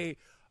say,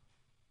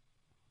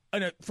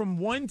 from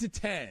 1 to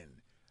 10,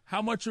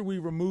 how much are we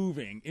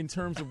removing in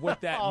terms of what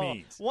that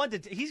means?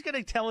 He's going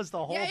to tell us the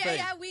whole Yeah, thing.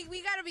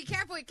 We got to be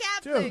careful with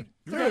Captain. Dude,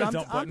 You got a I'm,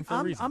 dump button for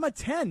a reason. I'm a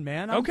 10,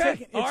 man. I'm Okay.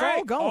 taking, it's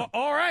all going.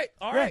 All right.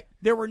 Yeah.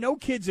 There were no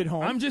kids at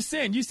home. I'm just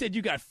saying, you said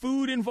you got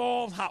food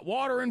involved, hot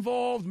water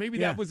involved. Maybe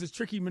Yeah. that was a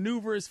tricky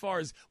maneuver as far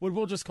as what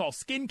we'll just call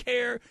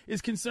skincare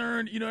is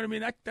concerned. You know what I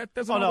mean? That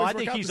doesn't Oh no, always I work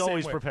think out he's the same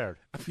always way. prepared.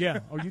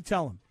 Yeah. Oh, you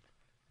tell him.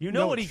 You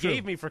know No, what he it's true.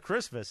 gave me for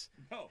Christmas?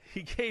 No.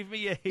 He gave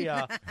me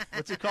a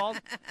what's it called?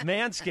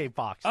 Manscaped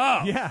box.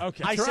 Oh, Yeah.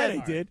 okay. That's right,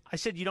 he did. I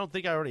said, you don't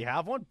think I already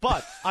have one?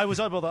 But I was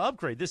able to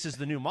upgrade. This is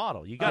the new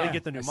model. You got to Yeah.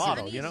 get the new I see.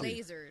 model, I need you know?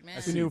 lasered, man.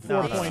 It's the new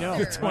No, no, no. 4.0.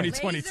 Laser.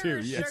 2022, Laser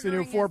yeah. It's the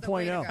new sugaring is the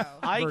way to 4.0.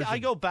 go. I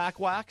version. go back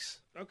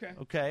wax. Okay.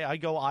 Okay, I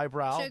go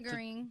eyebrow.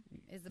 Sugaring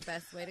is the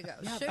best way to go.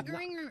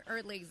 Sugaring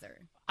or laser?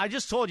 I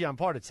just told you I'm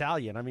part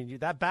Italian. I mean,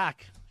 that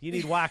back, you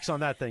need wax on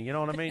that thing. You know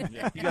what I mean?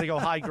 You got to go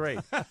high grade.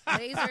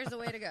 Laser is the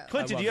way to go.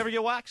 Clinton, love do you it. ever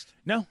get waxed?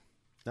 No.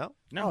 No?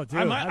 No. Oh, dude,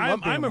 I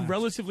love being I'm a waxed.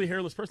 relatively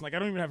hairless person. Like, I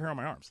don't even have hair on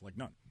my arms. Like,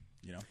 none.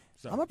 You know?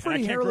 So, I'm a and I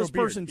pretty can't grow hairless a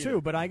beard person, either.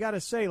 too, but I got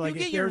to say, like, You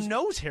get if your there's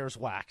nose hairs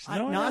waxed.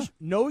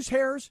 nose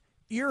hairs,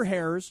 ear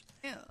hairs,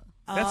 Ew.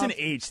 That's an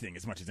age thing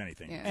as much as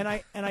anything. Yeah.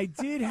 and I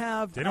did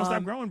have. They don't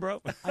stop growing,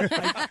 bro.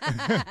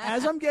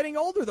 As I'm getting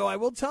older, though, I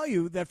will tell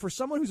you that for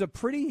someone who's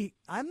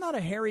I'm not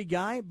a hairy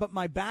guy, but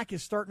my back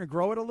is starting to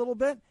grow it a little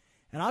bit,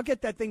 and I'll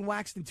get that thing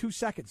waxed in 2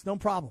 seconds, no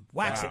problem.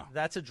 Wax it.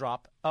 That's a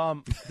drop.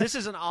 This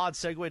is an odd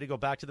segue to go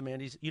back to the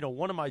Mandy's. You know,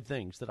 one of my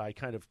things that I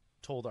kind of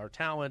told our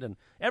talent and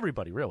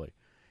everybody really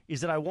is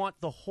that I want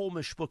the whole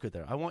mishpucha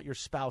there. I want your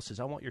spouses.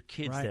 I want your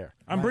kids Right. there.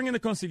 I'm bringing the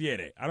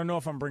consigliere. I don't know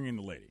if I'm bringing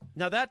the lady.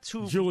 Now that's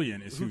who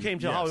Julian is who who- came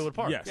to yes, Hollywood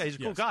Park. yes, Yeah, he's a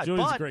cool yes. guy.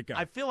 Julian's but a great guy.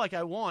 I feel like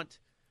I want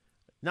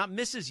not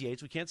Mrs.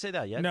 Yates. We can't say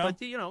that yet. No.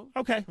 But you know,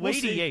 Okay, we'll Lady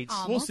see. Yates.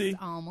 Almost, We'll see.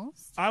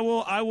 Almost. I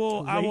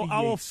will Lady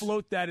Yates.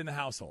 float that in the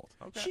household.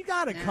 She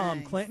got to come,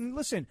 Nice. Clinton.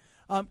 Listen,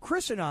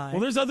 Chris and I.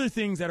 Well, there's other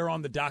things that are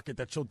on the docket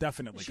that she'll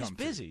definitely She's come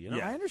busy, to. you know?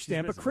 Yeah, I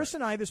understand, she's but busy, Chris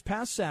and I this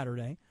past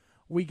Saturday,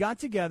 we got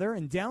together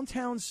in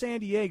downtown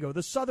San Diego,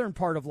 the southern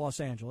part of Los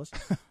Angeles.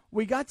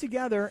 We got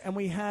together and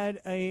we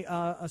had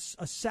a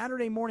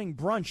Saturday morning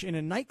brunch in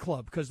a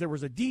nightclub because there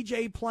was a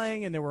DJ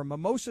playing and there were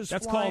mimosas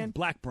That's flying. called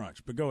black brunch,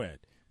 but go ahead.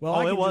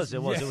 Well, it was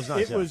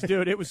nice. It was,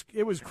 dude. It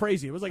was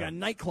crazy. It was like a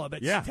nightclub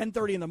at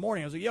 10:30 in the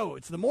morning. I was like, "Yo,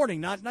 it's the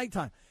morning, not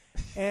nighttime."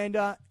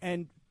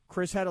 And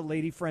Chris had a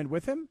lady friend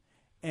with him,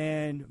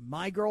 and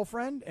my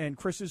girlfriend and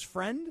Chris's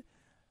friend,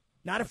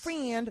 not a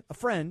friend, a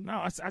friend.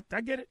 No,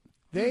 I get it.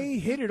 They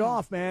hit it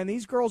off, man.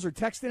 These girls are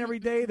texting every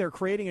day. They're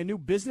creating a new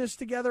business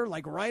together,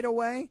 like right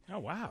away. Oh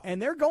wow!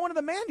 And they're going to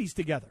the Mandy's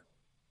together.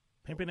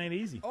 Pimping ain't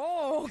easy.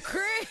 Oh,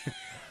 Chris.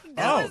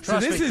 So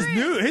this is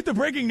new. Hit the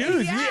breaking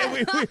news. Yeah.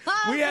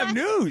 We have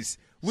news.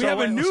 We have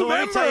a new so member.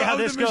 let me tell you how of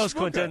this the goes, Mishpucha.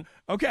 Quentin.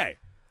 Okay.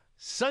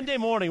 Sunday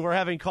morning, we're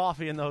having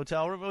coffee in the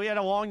hotel room. We had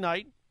a long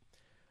night,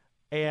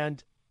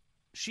 and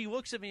she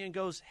looks at me and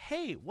goes,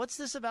 "Hey, what's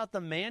this about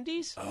the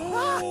Mandy's?"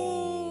 Oh.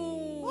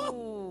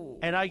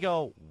 And I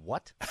go,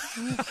 "What?"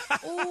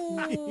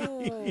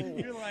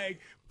 You're like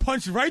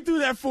punched right through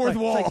that fourth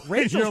wall. It's like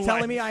Rachel's You're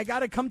telling like, me I got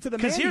to come to the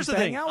Because Mandy's here's the to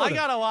hang thing. out with I her.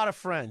 got a lot of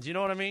friends. You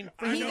know what I mean?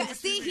 He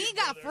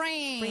got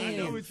framed. I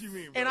know what you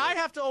mean. And I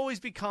have to always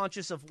be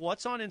conscious of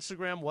what's on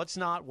Instagram, what's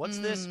not, what's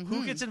this,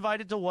 who gets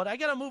invited to what. I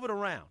got to move it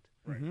around.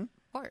 Of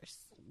course.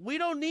 We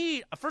don't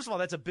need – first of all,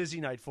 that's a busy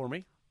night for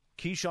me.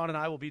 Keyshawn and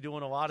I will be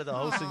doing a lot of the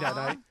hosting that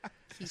night.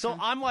 So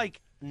I'm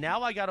like,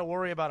 now I got to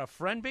worry about a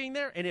friend being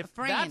there. And if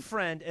that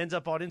friend ends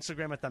up on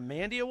Instagram at the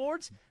Mandy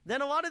Awards,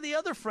 then a lot of the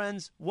other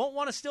friends won't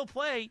want to still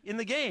play in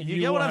the game. You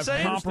get what I'm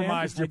saying?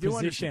 Compromised your I do position.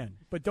 understand.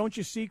 But don't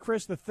you see,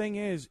 Chris, the thing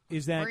is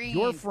that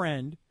your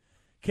friend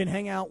can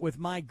hang out with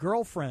my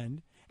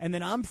girlfriend, and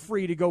then I'm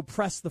free to go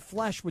press the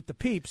flesh with the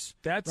peeps.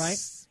 That's right.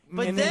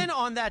 But And then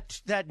on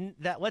that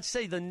let's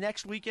say the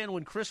next weekend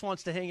when Chris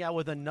wants to hang out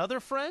with another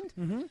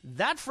friend,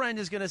 that friend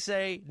is going to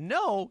say,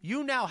 "No,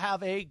 you now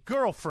have a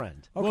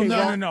girlfriend." Okay,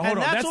 well, no, hold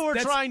on. That's what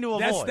we're trying to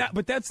avoid.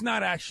 But that's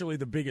not actually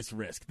the biggest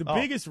risk. The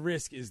biggest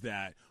risk is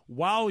that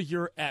while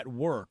you're at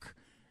work,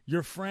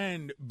 your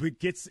friend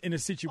gets in a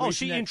situation. Oh,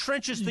 she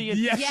entrenches the.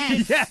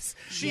 Yes.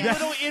 She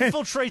literally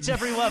infiltrates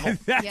every level.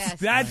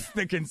 That's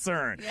the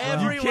concern.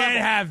 Every you can't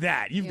level. have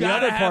that. You've The got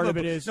to other have part of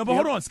it is- No, but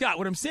hold on, Scott.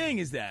 What I'm saying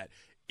is that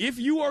if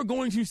you are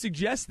going to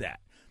suggest that,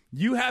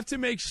 you have to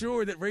make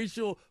sure that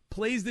Rachel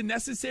plays the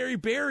necessary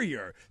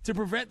barrier to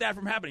prevent that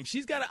from happening.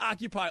 She's got to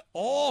occupy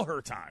all her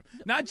time,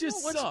 not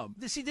just some.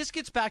 See, this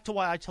gets back to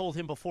why I told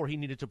him before he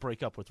needed to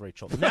break up with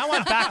Rachel. Now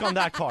I'm back on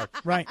that card.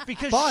 Right.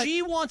 Because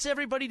she wants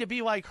everybody to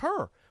be like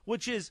her,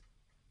 which is,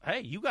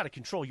 hey, you got to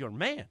control your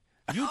man.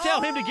 You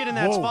tell him to get in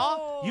that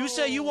spa. You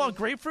say you want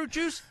grapefruit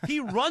juice. He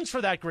runs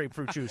for that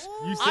grapefruit juice.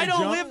 I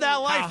don't live that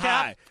life,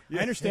 Cap. I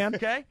understand.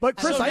 Okay, But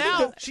Chris, so I now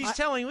think that, she's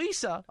telling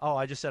Lisa. Oh,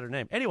 I just said her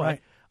name. Anyway.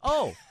 Right.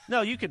 Oh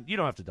no, you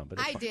don't have to dump it.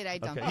 It's I fine. did. I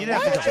dumped Okay. it. You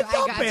didn't have to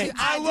dump it. I got you.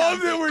 I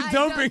love that we're I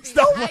dumping dumped it.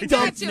 stuff I like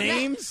got that. you.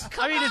 Names?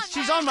 Come I mean, on,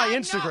 she's man. on my I know.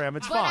 Instagram.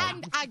 It's But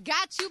fine. I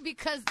got you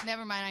because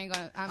never mind. I ain't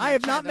gonna. I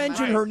have not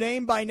mentioned her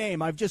name by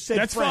name. I've just said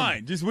That's friend.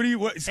 fine. Just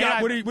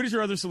Scott? What is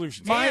your other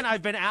solution? And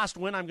I've been asked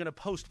when I'm going to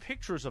post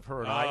pictures of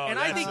her and I. And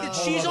I think that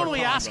that's a she's whole only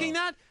other combo. asking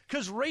that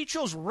because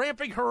Rachel's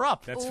ramping her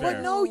up. That's But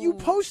fair. no, you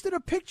posted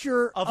a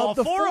picture of all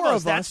the four of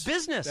us. That's us.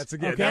 business. That's a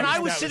good. Okay. And that I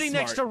was that sitting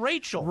next to smart.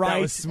 Rachel. Right.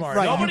 That was smart.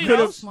 Right. Nobody you could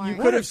knows. have, you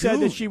could have said What a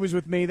that she was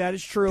with me. That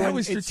is true. That and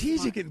was it's-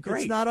 strategic and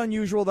great. It's not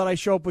unusual that I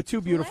show up with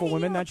two beautiful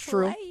women. That's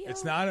true.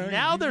 It's not.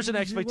 Now there's an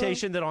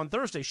expectation that on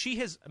Thursday she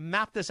has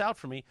mapped this out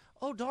for me.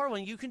 Oh,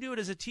 darling, you can do it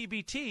as a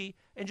TBT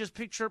and just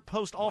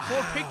post all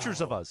four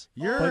pictures of us.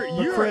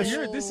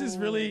 This is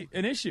really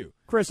an issue.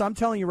 Chris, I'm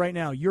telling you right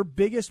now, your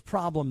biggest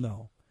problem,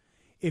 though,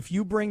 if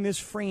you bring this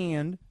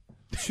friend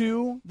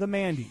to the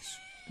Mandy's,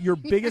 your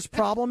biggest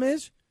problem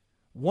is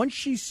once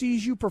she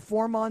sees you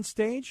perform on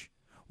stage,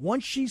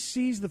 once she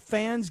sees the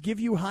fans give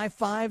you high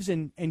fives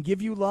and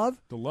give you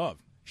love, The love.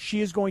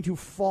 she is going to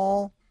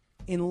fall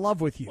in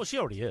love with you. Well, she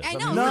already is. I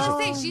know. mean, No.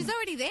 What you saying? She's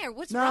already there.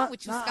 What's wrong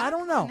with you, Scott? I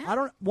don't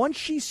know. Once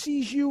she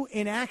sees you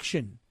in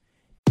action.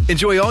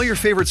 Enjoy all your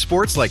favorite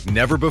sports like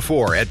never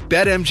before at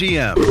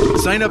BetMGM.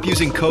 Sign up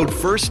using code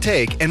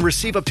FIRSTTAKE and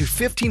receive up to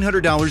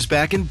 $1,500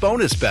 back in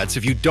bonus bets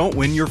if you don't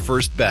win your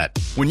first bet.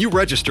 When you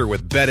register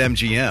with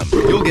BetMGM,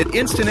 you'll get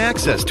instant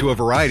access to a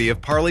variety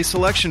of parlay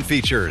selection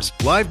features,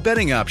 live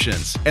betting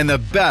options, and the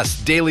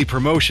best daily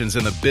promotions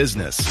in the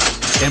business.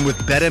 And with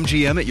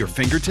BetMGM at your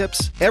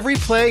fingertips, every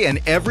play and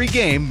every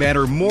game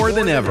matter more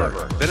than ever.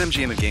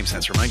 BetMGM and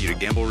GameSense remind you to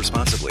gamble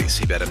responsibly.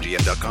 See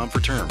BetMGM.com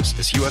for terms.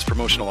 This U.S.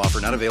 promotional offer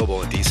not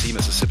available in D.C.,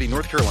 Mississippi,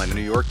 North Carolina,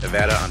 New York,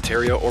 Nevada,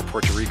 Ontario, or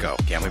Puerto Rico.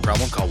 Gambling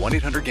problem? Call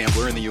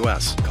 1-800-GAMBLER in the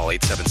U.S. Call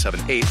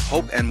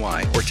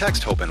 877-8-HOPE-NY or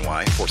text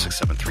HOPE-NY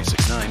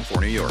 467-369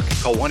 for New York.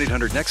 Call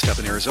 1-800-NEXT-STEP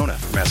in Arizona.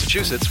 For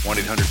Massachusetts,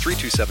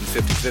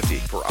 1-800-327-5050.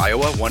 For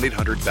Iowa,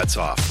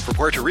 1-800-BETS-OFF. For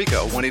Puerto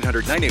Rico,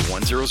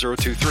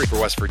 1-800-981-0023. For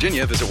West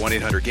Virginia, visit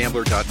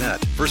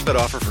 1-800-GAMBLER.net. First bet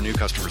offer for new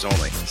customers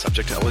only.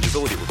 Subject to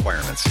eligibility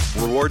requirements.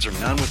 Rewards are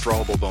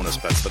non-withdrawable bonus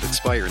bets that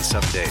expire in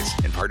 7 days.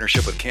 In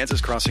partnership with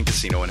Kansas Crossing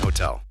Casino and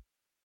Hotel.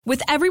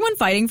 With everyone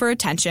fighting for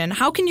attention,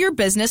 how can your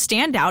business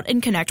stand out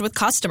and connect with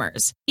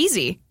customers?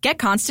 Easy. Get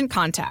Constant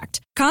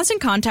Contact.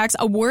 Constant Contact's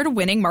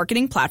award-winning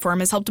marketing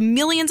platform has helped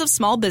millions of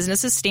small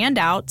businesses stand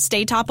out,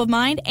 stay top of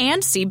mind,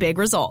 and see big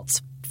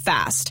results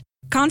fast.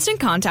 Constant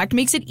Contact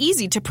makes it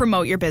easy to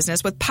promote your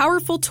business with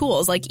powerful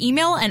tools like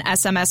email and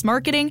SMS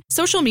marketing,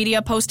 social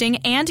media posting,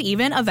 and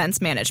even events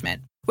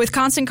management. With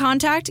Constant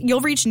Contact,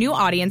 you'll reach new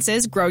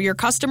audiences, grow your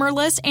customer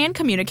list, and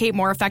communicate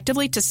more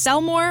effectively to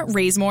sell more,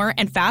 raise more,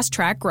 and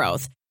fast-track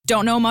growth.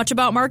 Don't know much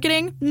about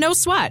marketing? No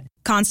sweat.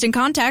 Constant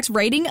Contact's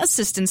writing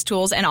assistance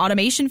tools and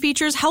automation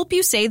features help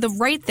you say the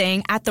right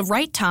thing at the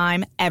right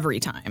time,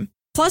 every time.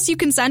 Plus, you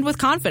can send with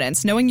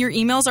confidence, knowing your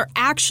emails are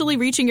actually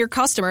reaching your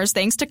customers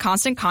thanks to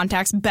Constant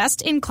Contact's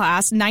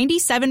best-in-class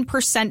 97%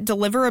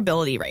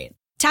 deliverability rate.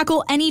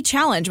 Tackle any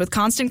challenge with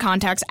Constant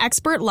Contact's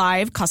expert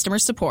live customer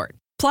support.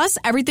 Plus,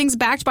 everything's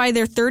backed by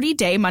their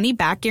 30-day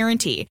money-back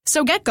guarantee.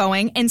 So get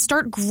going and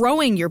start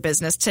growing your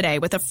business today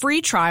with a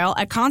free trial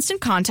at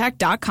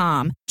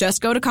ConstantContact.com.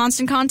 Just go to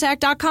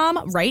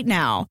ConstantContact.com right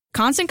now.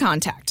 Constant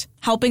Contact,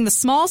 helping the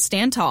small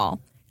stand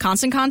tall.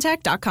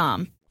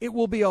 ConstantContact.com. It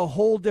will be a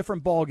whole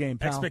different ballgame,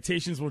 pal.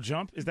 Expectations will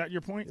jump. Is that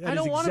your point? I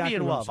don't want to be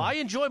in love. I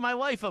enjoy my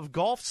life of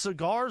golf,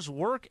 cigars,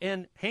 work,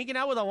 and hanging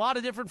out with a lot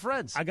of different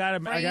friends. I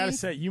gotta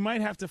say, you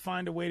might have to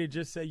find a way to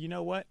just say, you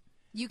know what?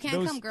 You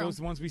can't come, girl.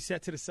 Those ones we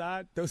set to the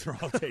side, those are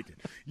all taken.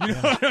 You know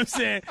what I'm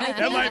saying?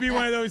 That might be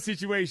one of those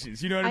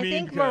situations. You know what I mean? I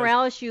think,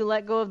 Morales, you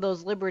let go of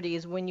those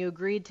liberties when you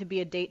agreed to be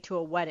a date to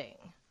a wedding.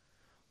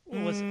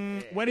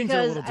 Weddings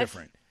are a little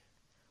different.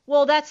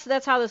 Well,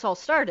 that's how this all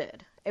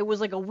started. It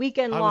was like a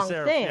weekend-long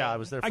thing. Yeah, I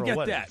was there for a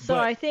wedding. that. So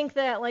I think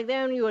that, like,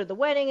 then you go to the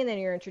wedding and then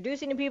you're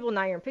introducing to people,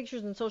 now you're in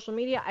pictures on social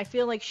media. I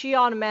feel like she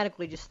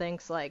automatically just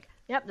thinks, like,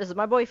 yep, this is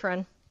my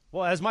boyfriend.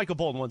 Well, as Michael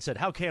Bolton once said,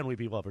 how can we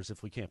be lovers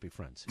if we can't be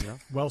friends? You know?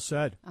 Well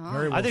said.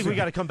 Very well I think said. we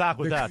got to come back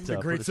with that. The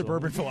great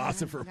suburban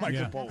philosopher,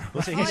 Michael Bolton.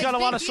 Listen, he's got a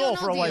lot of soul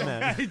for a white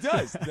man. He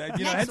does.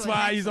 That's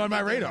why he's on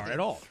my radar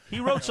at all. He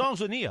wrote songs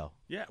with Neo.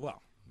 Yeah,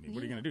 well. What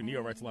are you going to do?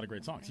 Neo writes a lot of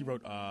great songs. He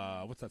wrote,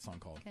 what's that song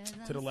called?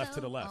 To the Left,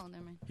 to the Left. Oh,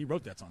 never mind. He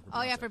wrote that song for Beyonce.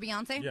 Oh, yeah, for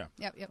Beyonce? Yeah.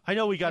 Yep. I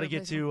know we got to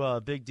get to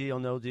Big Deal,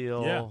 No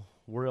Deal,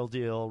 Real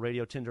Deal,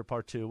 Radio Tinder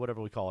Part 2,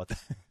 whatever we call it.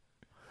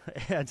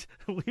 And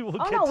we will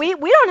no, we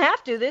don't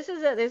have to. This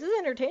is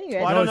entertaining.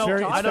 Well, I don't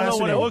know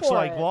what it looks for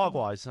like it.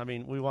 vlog-wise. I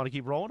mean, we want to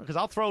keep rolling? Because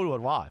I'll throw to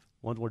it live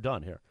when we're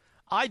done here.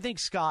 I think,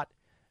 Scott,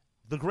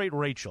 the great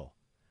Rachel,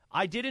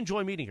 I did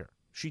enjoy meeting her.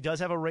 She does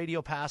have a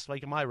radio past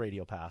like my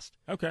radio past.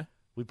 Okay.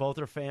 We both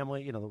are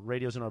family, the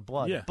radio's in our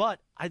blood. Yeah. But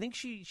I think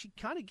she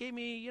kind of gave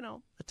me,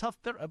 a tough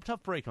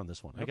break on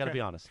this one. I got to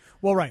be honest.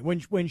 Well, right.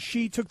 When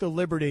she took the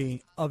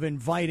liberty of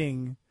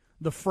inviting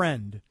the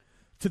friend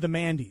to the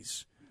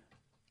Mandy's,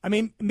 I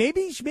mean,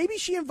 maybe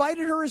she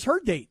invited her as her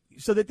date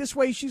so that this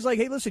way she's like,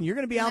 hey, listen, you're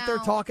going to be out there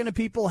talking to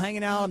people,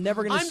 hanging out. I'm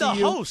never going to see you. I'm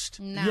the host.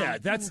 No. Yeah,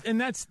 that's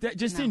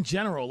just in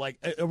general. Like,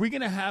 are we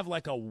going to have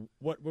like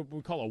what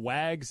we call a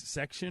WAGs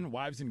section,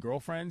 wives and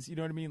girlfriends? You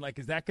know what I mean? Like,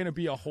 is that going to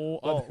be a whole?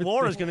 Well,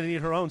 Laura's going to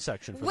need her own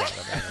section for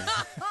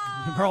that.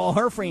 For all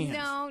her friends.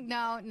 No.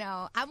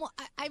 I don't.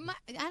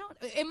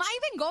 Am I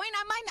even going?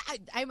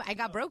 I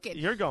got broken.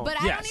 You're going. But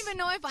I don't even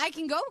know if I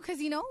can go because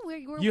we're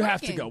You working.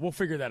 have to go. We'll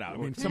figure that out. I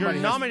mean, You're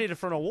nominated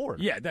for an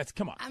award. Yeah,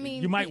 come on. I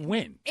mean, you might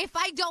win. If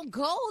I don't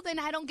go, then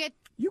I don't get.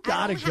 You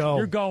gotta go.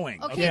 You're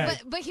going. Okay,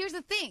 but here's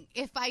the thing: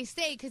 if I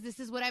stay, because this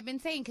is what I've been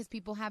saying, because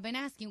people have been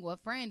asking, what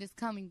friend is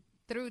coming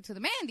through to the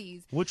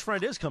Mandy's? Which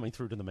friend is coming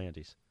through to the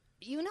Mandy's?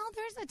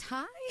 There's a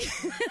tie.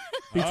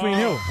 Between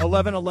who?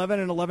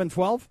 11-11 and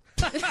 11-12?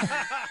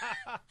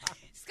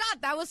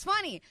 Scott, that was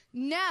funny.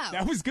 No.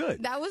 That was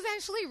good. That was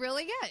actually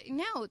really good.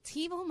 No,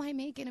 TiVo might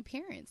make an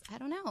appearance. I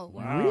don't know.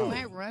 Wow. We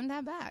might run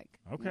that back.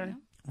 Okay.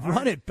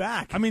 Run it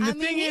back. I mean, the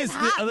thing he's is,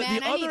 hot, the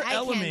man. I need other eye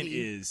element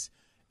candy. is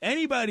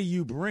anybody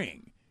you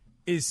bring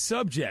is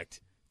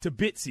subject to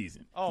bid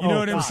season. Oh, you know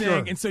what I'm for saying?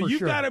 sure, And so for you've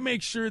sure. got to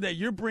make sure that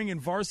you're bringing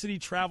varsity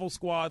travel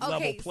squad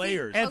level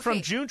players. And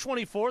from June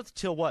 24th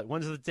till what?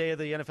 When's the day of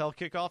the NFL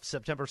kickoff?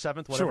 September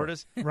 7th, whatever it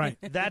is? Right.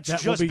 That's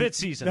That will just be- bid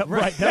season.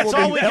 Right. That's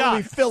all we That got.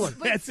 will be filler.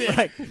 That's it.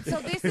 Right.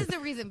 So this is the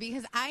reason,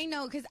 because I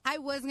know, because I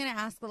was going to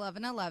ask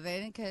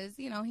 11-11 because,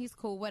 he's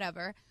cool,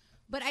 whatever.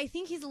 But I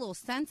think he's a little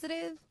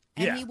sensitive,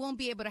 and he won't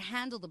be able to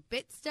handle the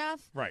bit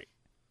stuff. Right.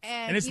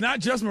 And it's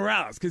not just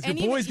Morales, because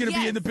your boy's going to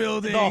be in the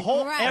building. The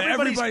whole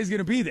everybody's going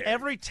to be there.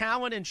 Every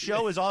talent and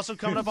show is also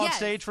coming up on Yes.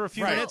 stage for a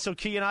few Right. minutes, so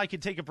Key and I can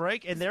take a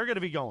break, and they're going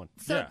to be going.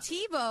 So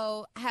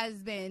TiVo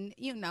has been,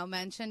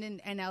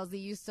 mentioned, and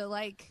LZ used to,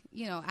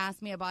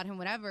 ask me about him,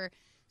 whatever.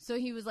 So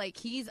he was like,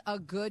 he's a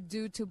good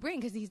dude to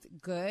bring because he's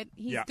good.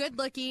 He's good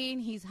looking.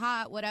 He's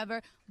hot,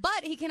 whatever.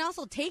 But he can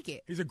also take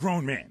it. He's a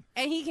grown man.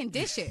 And he can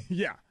dish it.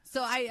 Yeah.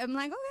 So I'm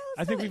like,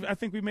 okay, I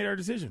think we made our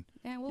decision.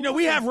 Yeah,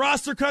 we have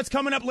roster cuts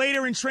coming up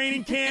later in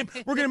training camp.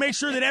 We're going to make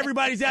sure that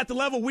everybody's at the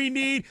level we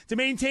need to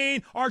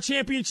maintain our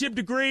championship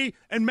degree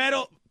and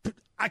medal.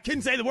 I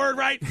couldn't say the word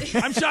right.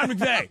 I'm Sean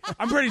McVay.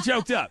 I'm pretty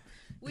choked up.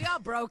 We all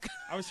broke.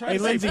 I was trying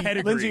to say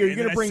pedigree. Lindsay, are you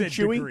going to bring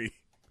Chewy? degree.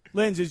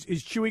 Linz, is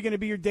Chewy going to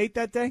be your date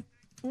that day?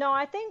 No,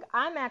 I think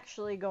I'm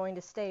actually going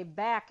to stay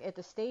back at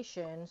the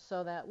station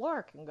so that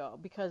Laura can go.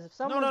 Because if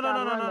someone's got to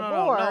run the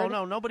board...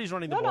 No, nobody's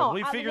running the board.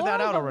 We figured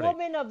that out already. Laura's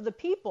a woman of the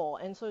people,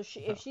 and so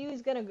if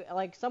she's going to...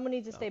 Like, someone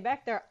needs to stay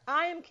back there,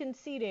 I am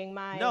conceding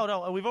my...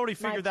 No, we've already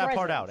figured that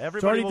part out.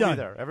 Everybody will be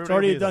there. It's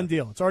already a done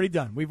deal. It's already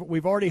done.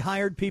 We've already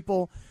hired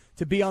people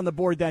to be on the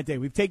board that day.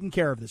 We've taken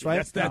care of this,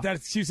 right? That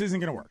excuse isn't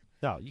going to work.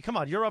 No, come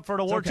on. You're up for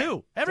an award,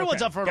 too.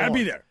 Everyone's up for an award. Got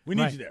to be there. We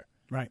need you there.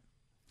 Right.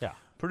 Yeah.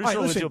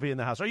 Producer Lindsay will be in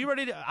the house. Are you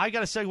ready to? I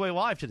got to segue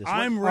live to this.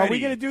 I'm ready. Are we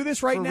going to do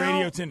this right now?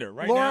 Radio Tinder.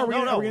 Right Laura, now? Are we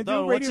going to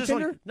do Radio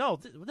Tinder?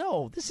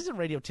 No, this isn't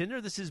Radio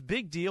Tinder. This is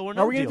Big Deal or No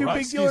Deal. Are we going to do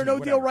Big Deal or No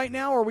Deal right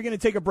now, or are we going to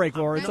take a break,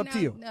 Laura? It's up to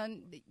you. No,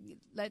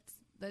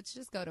 let's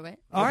just go to it.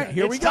 All right,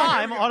 here we go. It's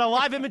time on a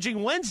Live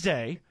Imaging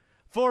Wednesday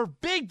for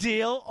Big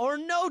Deal or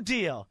No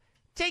Deal.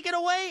 Take it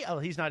away. Oh,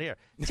 he's not here.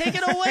 Take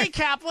it away,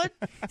 Kaplan.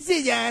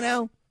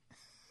 Zidano.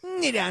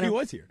 He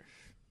was here.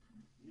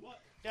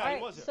 Yeah,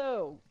 he was here.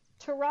 So...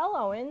 Terrell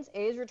Owens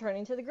is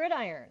returning to the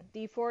gridiron.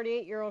 The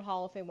 48-year-old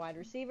Hall of Fame wide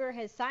receiver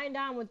has signed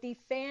on with the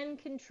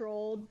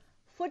fan-controlled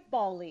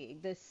football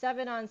league, the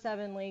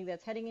 7-on-7 league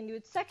that's heading into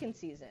its second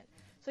season.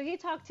 So he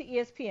talked to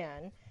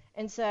ESPN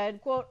and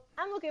said, quote,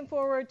 I'm looking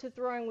forward to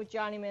throwing with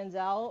Johnny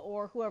Manziel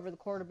or whoever the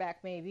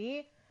quarterback may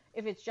be.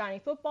 If it's Johnny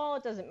Football,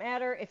 it doesn't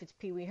matter. If it's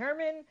Pee Wee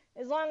Herman,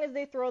 as long as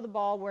they throw the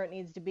ball where it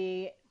needs to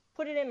be,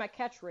 put it in my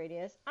catch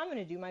radius, I'm going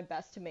to do my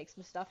best to make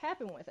some stuff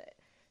happen with it.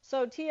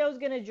 So T.O.'s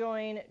going to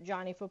join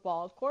Johnny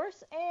Football, of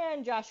course,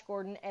 and Josh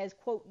Gordon as,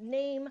 quote,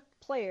 name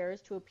players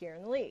to appear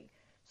in the league.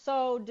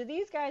 So do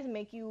these guys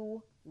make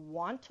you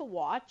want to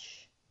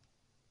watch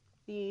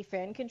the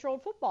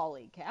fan-controlled football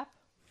league, Cap?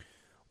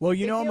 Well,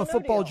 you know I'm a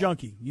football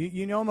junkie.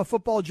 You know I'm a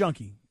football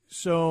junkie.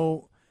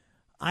 So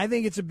I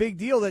think it's a big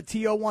deal that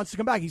T.O. wants to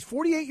come back. He's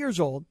 48 years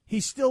old. He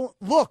still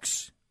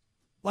looks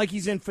like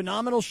he's in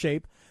phenomenal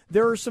shape.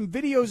 There are some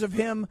videos of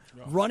him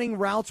running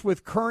routes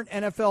with current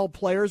NFL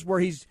players where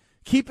he's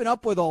keeping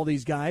up with all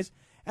these guys.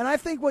 And I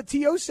think what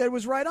T.O. said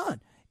was right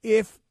on.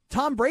 If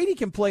Tom Brady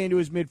can play into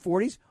his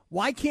mid-40s,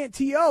 why can't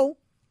T.O.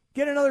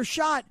 get another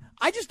shot?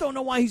 I just don't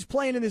know why he's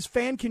playing in this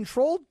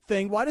fan-controlled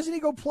thing. Why doesn't he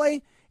go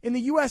play in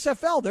the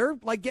USFL? They're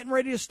like getting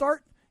ready to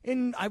start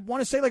in, I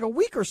want to say, like a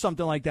week or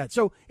something like that.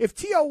 So if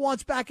T.O.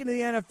 wants back into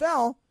the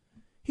NFL,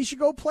 he should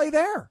go play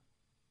there.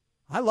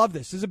 I love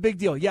this. This is a big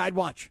deal. Yeah, I'd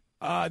watch.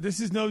 This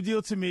is no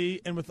deal to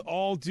me. And with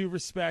all due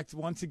respect,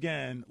 once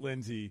again,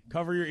 Lindsay,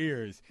 cover your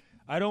ears.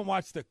 I don't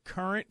watch the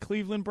current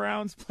Cleveland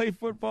Browns play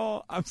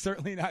football. I'm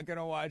certainly not going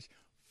to watch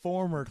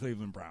former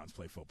Cleveland Browns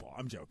play football.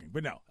 I'm joking.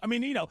 But no. I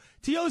mean,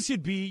 T.O.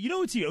 should be, you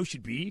know who T.O.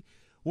 should be?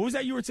 What was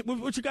that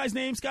what's your guy's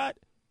name, Scott?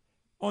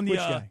 On the, Which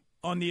guy?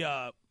 On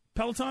the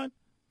Peloton?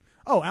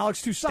 Oh,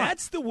 Alex Toussaint.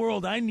 That's the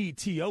world I need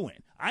T.O. in.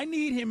 I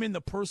need him in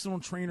the personal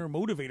trainer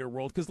motivator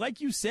world because, like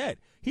you said,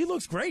 he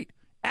looks great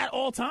at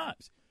all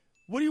times.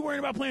 What are you worrying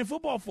about playing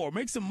football for?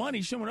 Make some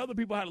money showing other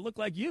people how to look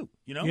like you,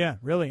 you know? Yeah,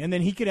 really. And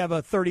then he could have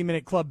a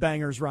 30-minute Club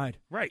Bangers ride.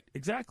 Right,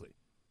 exactly.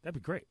 That'd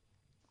be great.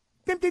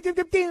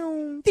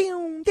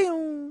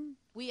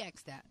 We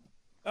X that.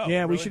 Oh,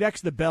 yeah, really? we should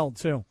X the bell,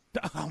 too.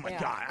 Oh, my Yeah.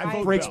 God.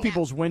 I breaks vote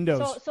people's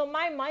windows. So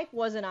my mic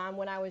wasn't on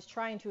when I was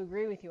trying to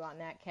agree with you on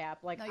that, Cap.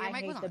 Like, No, your I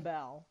mic was hate the on.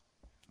 bell.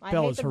 Bell I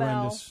hate is the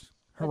horrendous.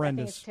 Bell.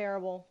 Horrendous. I think it's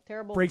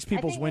terrible. Breaks I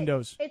people's think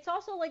windows. It's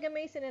also like a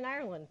Mason and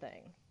Ireland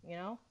thing, you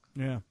know?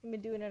 Yeah. I've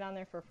been doing it on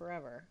there for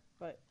forever.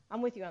 But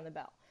I'm with you on the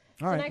bell.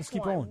 All right, next let's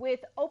keep one. rolling.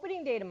 With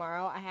opening day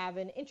tomorrow, I have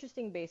an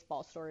interesting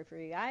baseball story for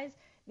you guys.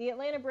 The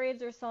Atlanta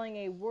Braves are selling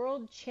a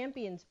World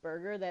Champions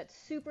burger that's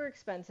super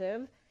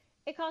expensive.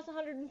 It costs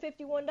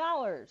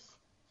 $151.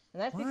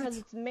 And that's because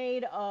it's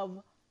made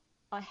of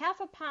a half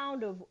a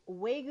pound of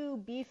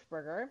Wagyu beef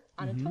burger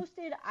on a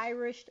toasted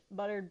Irish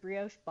buttered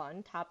brioche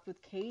bun topped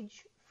with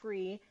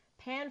cage-free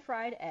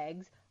pan-fried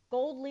eggs,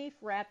 gold leaf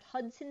wrapped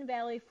Hudson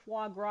Valley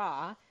foie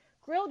gras,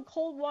 grilled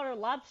cold water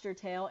lobster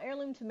tail,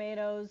 heirloom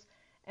tomatoes,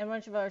 and a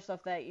bunch of other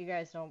stuff that you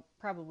guys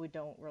probably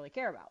don't really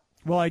care about.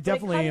 Well, I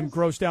definitely am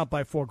grossed out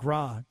by foie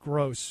gras.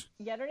 Gross.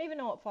 Yeah, I don't even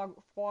know what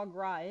foie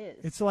gras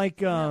is. It's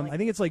like, I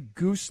think it's like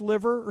goose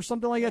liver or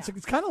something like that. Yeah.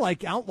 It's kind of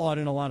like outlawed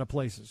in a lot of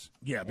places.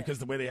 Yeah, because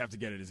the way they have to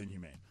get it is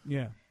inhumane.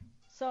 Yeah.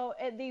 So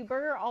the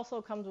burger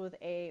also comes with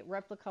a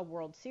replica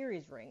World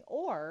Series ring,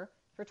 or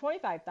for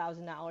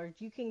 $25,000,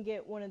 you can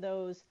get one of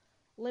those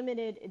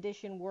limited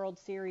edition World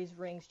Series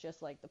rings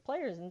just like the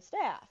players and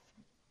staff.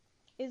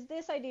 Is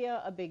this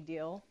idea a big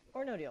deal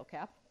or no deal,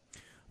 Cap?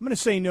 I'm going to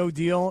say no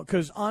deal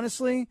because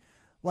honestly,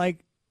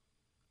 like,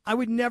 I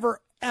would never,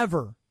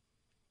 ever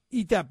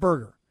eat that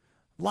burger.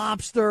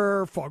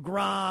 Lobster, foie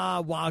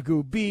gras,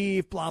 Wagyu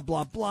beef, blah,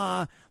 blah,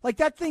 blah. Like,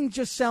 that thing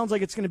just sounds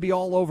like it's going to be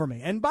all over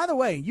me. And by the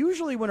way,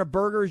 usually when a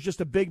burger is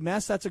just a big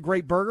mess, that's a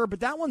great burger.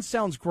 But that one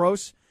sounds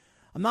gross.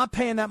 I'm not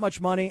paying that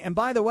much money. And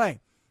by the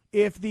way,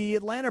 if the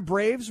Atlanta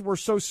Braves were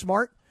so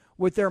smart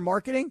with their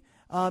marketing,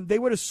 they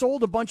would have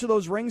sold a bunch of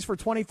those rings for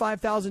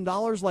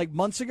 $25,000 like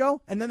months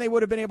ago, and then they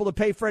would have been able to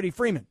pay Freddie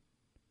Freeman.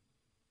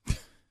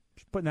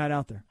 Just putting that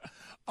out there.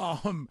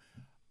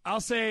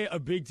 I'll say a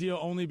big deal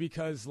only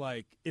because,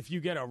 like, if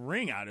you get a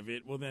ring out of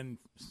it, well, then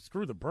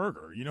screw the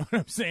burger. You know what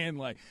I'm saying?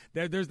 Like,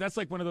 that's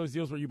like one of those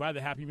deals where you buy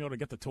the Happy Meal to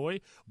get the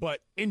toy. But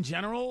in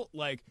general,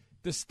 like,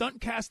 the stunt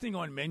casting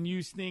on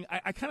menus thing,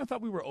 I kind of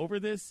thought we were over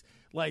this.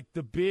 Like,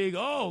 the big,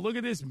 oh, look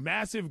at this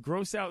massive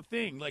gross-out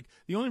thing. Like,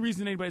 the only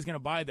reason anybody's going to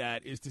buy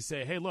that is to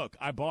say, hey, look,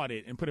 I bought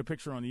it, and put a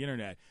picture on the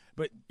internet.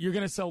 But you're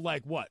going to sell,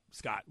 like, what,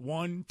 Scott?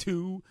 1,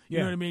 2? You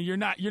know what I mean? You're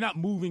not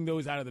moving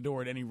those out of the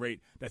door at any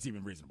rate that's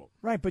even reasonable.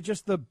 Right, but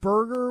just the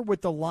burger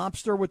with the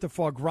lobster with the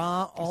foie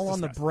gras all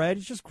on the bread,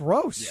 it's just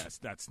gross. Yes,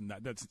 that's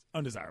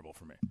undesirable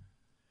for me.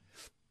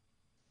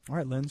 All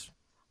right, Linz.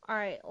 All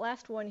right,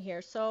 last one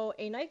here. So,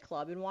 a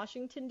nightclub in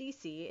Washington,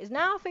 D.C. is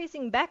now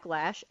facing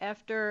backlash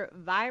after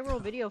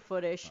viral video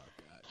footage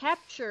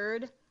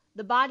captured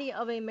the body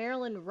of a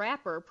Maryland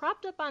rapper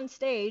propped up on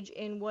stage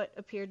in what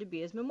appeared to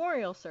be his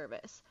memorial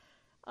service.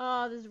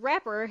 This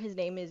rapper, his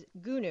name is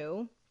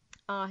Gunu.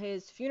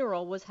 His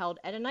funeral was held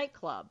at a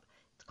nightclub.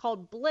 It's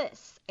called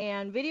Bliss,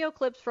 and video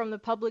clips from the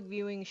public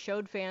viewing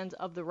showed fans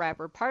of the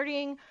rapper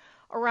partying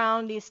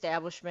around the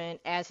establishment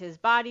as his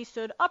body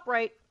stood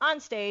upright on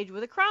stage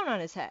with a crown on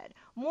his head.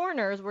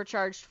 Mourners were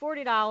charged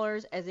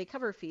 $40 as a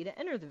cover fee to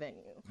enter the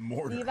venue.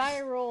 Mourners. The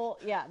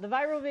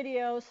viral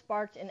video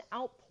sparked an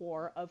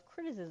outpour of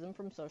criticism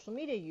from social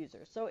media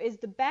users. So is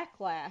the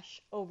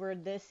backlash over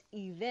this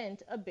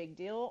event a big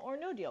deal or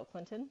no deal,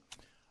 Clinton?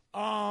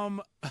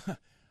 I'm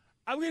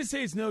going to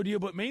say it's no deal,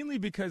 but mainly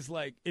because,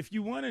 like, if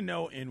you want to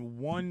know in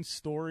one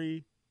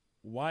story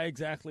why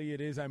exactly it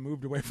is I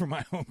moved away from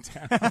my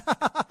hometown,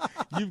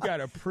 you've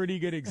got a pretty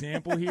good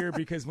example here,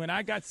 because when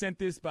I got sent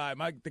this by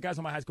the guys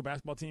on my high school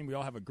basketball team, we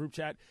all have a group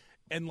chat,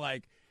 and,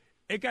 like,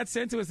 it got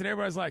sent to us, and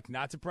everybody was like,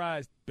 not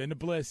surprised, been to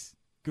Bliss.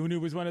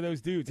 Gunu was one of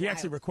those dudes. He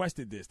actually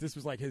requested this. This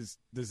was, like, his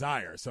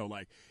desire. So,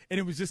 like, and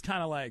it was just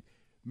kind of like,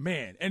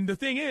 man. And the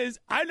thing is,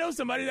 I know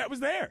somebody that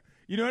was there.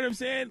 You know what I'm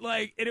saying?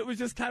 Like, and it was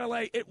just kind of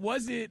like, it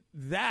wasn't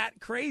that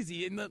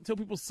crazy until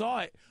people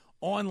saw it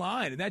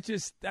online. And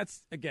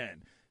that's,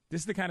 again,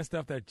 this is the kind of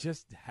stuff that I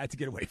just had to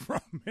get away from,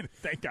 and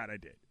thank God I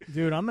did.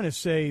 Dude, I'm going to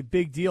say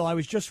big deal. I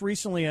was just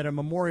recently at a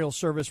memorial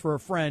service for a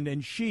friend,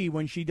 and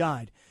when she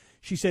died,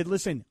 she said,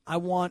 listen, I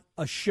want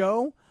a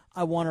show,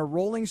 I want a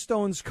Rolling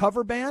Stones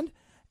cover band,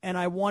 and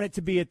I want it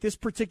to be at this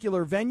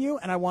particular venue,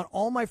 and I want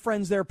all my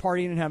friends there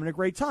partying and having a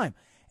great time.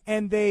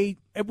 And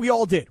we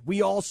all did.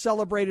 We all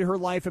celebrated her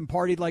life and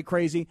partied like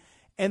crazy,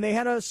 and they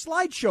had a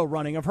slideshow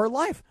running of her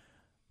life,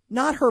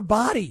 not her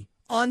body,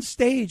 on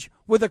stage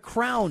with a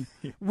crown,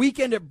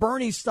 Weekend at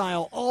Bernie's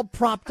style, all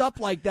propped up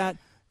like that.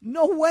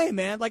 No way,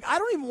 man. Like, I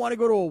don't even want to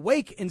go to a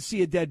wake and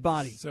see a dead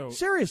body. So,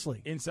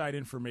 seriously. Inside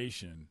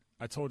information.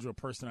 I told you a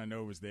person I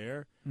know was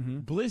there. Mm-hmm.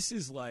 Bliss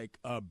is like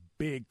a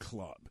big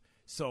club.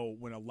 So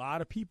when a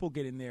lot of people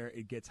get in there,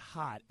 it gets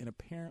hot, and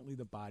apparently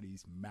the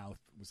body's mouth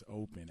was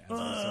open as a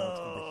result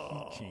of the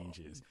heat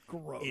changes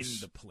in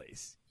the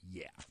place.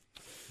 Yeah.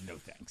 No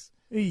thanks.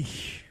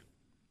 Eesh.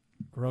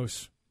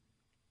 Gross.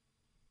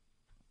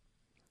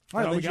 All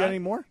right, Lindsay, got any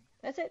more?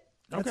 That's it.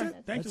 Okay,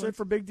 thank you. That's it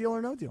for Big Deal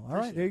or No Deal. All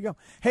right, there you go.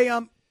 Hey,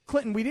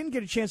 Clinton, we didn't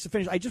get a chance to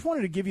finish. I just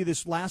wanted to give you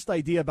this last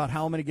idea about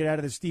how I'm going to get out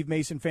of the Steve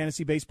Mason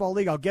Fantasy Baseball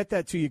League. I'll get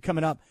that to you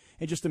coming up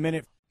in just a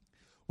minute.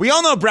 We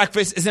all know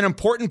breakfast is an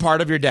important part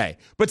of your day,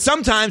 but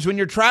sometimes when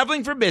you're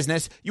traveling for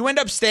business, you end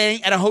up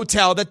staying at a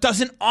hotel that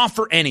doesn't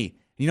offer any.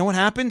 You know what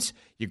happens?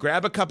 You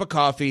grab a cup of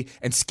coffee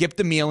and skip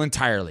the meal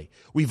entirely.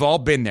 We've all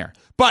been there.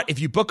 But if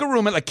you book a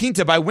room at La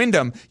Quinta by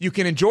Wyndham, you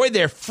can enjoy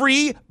their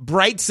free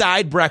Bright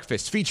Side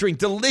breakfast featuring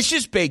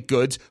delicious baked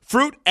goods,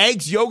 fruit,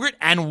 eggs, yogurt,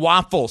 and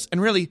waffles.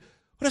 And really,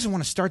 who doesn't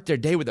want to start their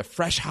day with a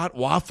fresh, hot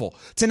waffle?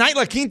 Tonight,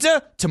 La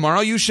Quinta, tomorrow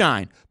you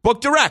shine.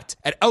 Book direct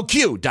at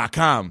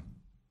LQ.com.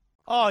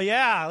 Oh,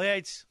 yeah,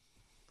 Yates.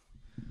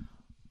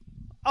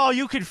 Oh,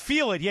 you can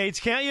feel it, Yates,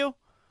 can't you?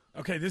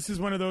 Okay, this is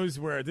one of those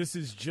where this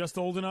is just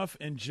old enough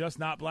and just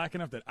not black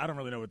enough that I don't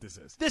really know what this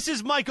is. This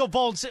is Michael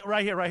Bolton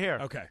right here.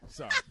 Okay,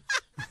 sorry.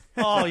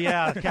 Oh,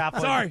 yeah,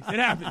 Kaplan. Sorry,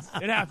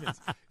 it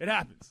happens.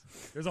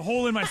 There's a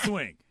hole in my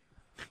swing.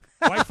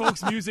 White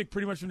folks music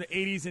pretty much from the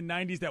 80s and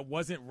 90s that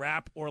wasn't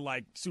rap or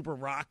like super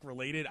rock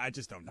related. I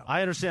just don't know.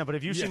 I understand, but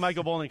if you've seen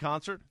Michael Bolton in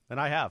concert,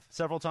 and I have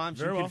several times,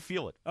 you can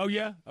feel it. Oh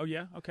yeah,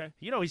 okay.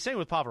 You know, he's singing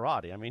with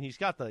Pavarotti. I mean, he's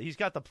got the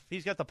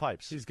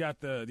pipes. He's got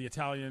the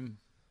Italian.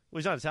 Well,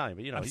 he's not Italian,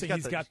 but you know,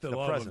 he's got the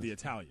love presence of the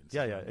Italians.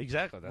 Yeah,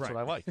 exactly. That's right.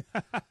 what I like.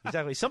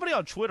 Exactly. Somebody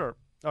on Twitter,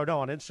 on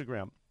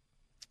Instagram,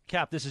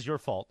 Cap, this is your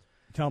fault.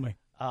 Tell me.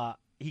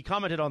 He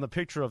commented on the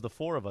picture of the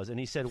four of us, and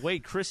he said,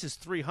 wait, Chris is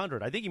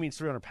 300. I think he means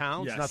 300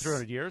 pounds, not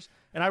 300 years.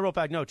 And I wrote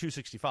back, no,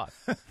 265.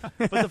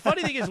 But the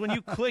funny thing is, when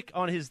you click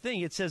on his thing,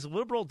 it says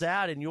liberal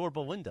dad and your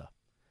Belinda.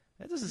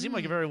 That doesn't seem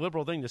like a very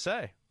liberal thing to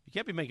say. You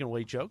can't be making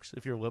weight jokes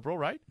if you're liberal,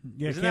 right?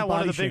 Yeah, Isn't that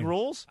one of the big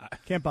rules?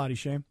 Can't body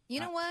shame.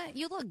 You know what?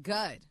 You look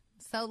good.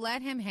 So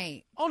let him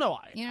hate. Oh, no.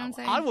 You know what I'm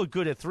saying? I look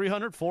good at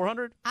 300,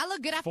 400. I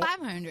look good at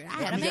 500. I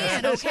had a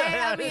man, okay?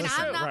 I mean,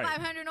 I'm not right.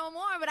 500 no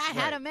more, but I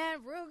had a man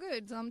real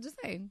good. So I'm just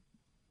saying.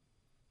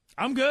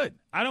 I'm good.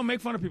 I don't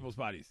make fun of people's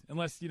bodies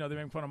unless, they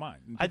make fun of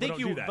mine. I think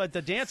do that. But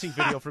the dancing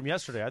video from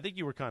yesterday, I think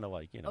you were kind of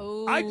like,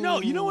 I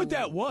know. You know what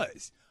that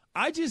was?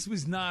 I just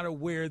was not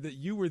aware that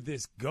you were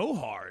this go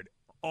hard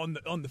on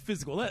the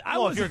physical.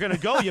 If you're going to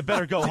go, you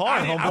better go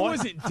hard, homeboy. I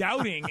wasn't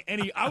doubting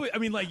any.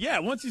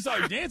 Once you saw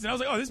you dancing, I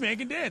was like, oh, this man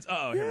can dance.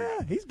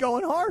 Yeah, he's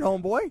going hard,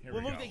 homeboy.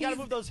 You got to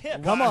move those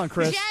hips. Come on,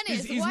 Chris.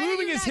 Janice, he's why moving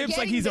are you his not hips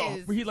like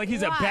getting he's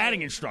this? a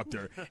batting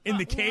instructor in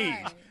the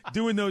cage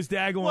doing those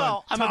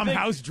daggone I'm Tom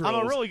House drills.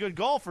 I'm a really good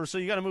golfer, so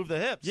you got to move the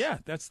hips. Yeah,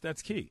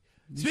 that's key.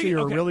 So you're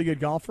a really good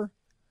golfer?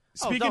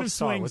 Speaking of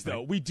swings,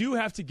 though, we do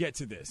have to get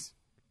to this.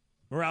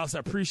 Morales, I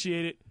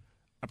appreciate it.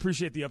 I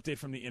appreciate the update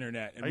from the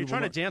internet. And Are you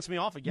trying to dance me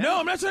off again? No,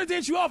 I'm not trying to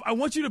dance you off. I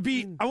want you to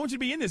be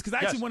in this because I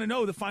actually want to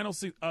know the final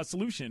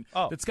solution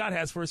that Scott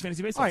has for his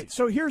fantasy baseball. All right,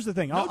 so here's the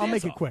thing. I'll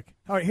make it quick.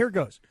 All right, here it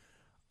goes.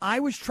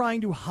 I was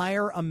trying to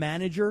hire a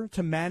manager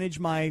to manage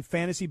my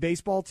fantasy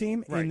baseball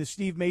team in the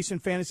Steve Mason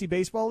Fantasy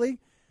Baseball League.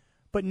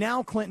 But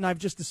now, Clinton, I've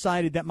just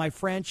decided that my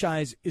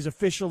franchise is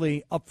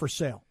officially up for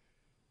sale.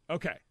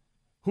 Okay.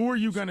 Who are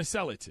you going to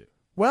sell it to?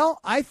 Well,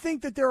 I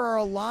think that there are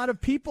a lot of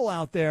people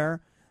out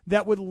there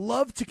that would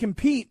love to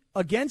compete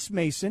against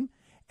Mason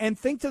and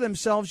think to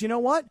themselves, you know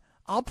what?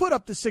 I'll put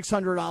up the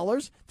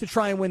 $600 to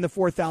try and win the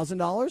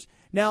 $4,000.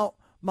 Now,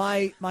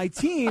 my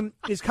team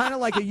is kind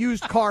of like a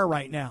used car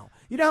right now.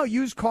 You know how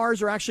used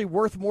cars are actually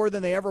worth more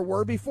than they ever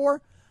were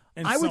before?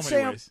 I would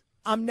say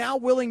I'm now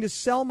willing to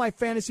sell my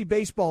fantasy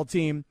baseball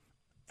team.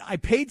 I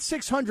paid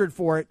 $600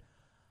 for it.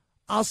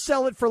 I'll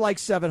sell it for like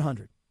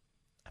 $700.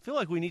 I feel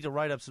like we need to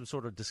write up some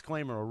sort of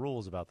disclaimer or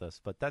rules about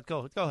this, but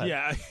go ahead.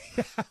 Yeah.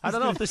 I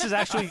don't know if this is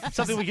actually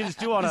something we can just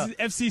do on this is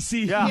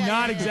FCC,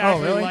 not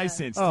exactly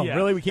licensed. Oh,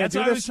 really? We can't That's do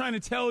what this? I was trying to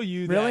tell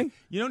you. Really? That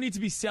you don't need to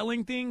be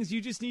selling things.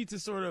 You just need to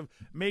sort of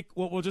make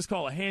what we'll just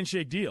call a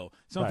handshake deal,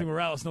 something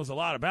Morales knows a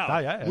lot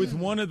about, with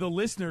one of the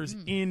listeners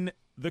in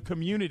the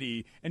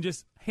community and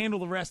just handle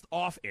the rest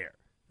off air.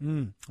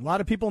 A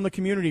lot of people in the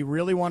community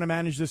really want to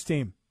manage this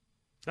team.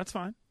 That's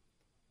fine.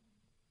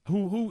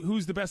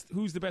 Who's the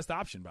best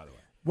option, by the way?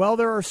 Well,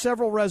 there are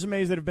several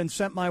resumes that have been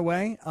sent my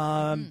way.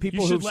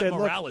 People who've said,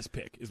 Morales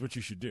pick is what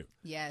you should do.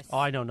 Yes. Oh,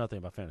 I know nothing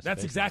about fantasy.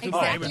 That's baseball. exactly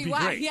why it would be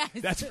why, great. yes.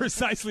 That's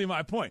precisely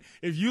my point.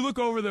 If you look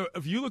over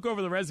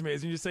the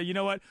resumes and you say, you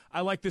know what,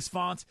 I like this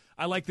font,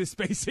 I like this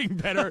spacing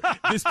better.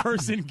 This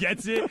person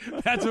gets it.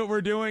 That's what we're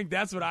doing.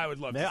 That's what I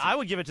would love to see. I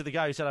would give it to the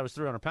guy who said I was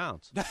 300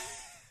 pounds. Let's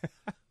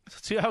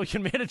see how we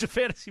can manage a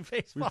fantasy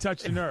baseball. We've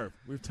touched the nerve.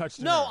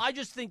 No, I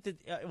just think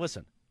that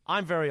listen.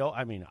 I'm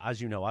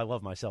as you know, I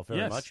love myself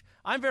very much.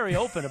 I'm very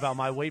open about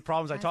my weight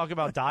problems. I talk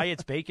about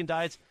diets, bacon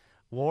diets.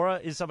 Laura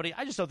is somebody,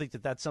 I just don't think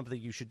that that's something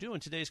you should do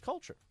in today's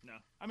culture. No.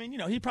 I mean,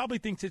 he probably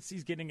thinks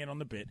he's getting in on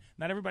the bit.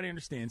 Not everybody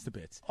understands the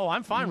bits. Oh,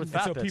 I'm fine with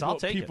fat bits. I'll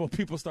take it.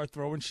 People start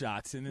throwing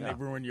shots, and then they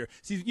ruin your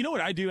 – see, you know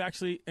what I do,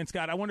 actually? And,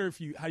 Scott, I wonder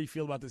how you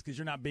feel about this because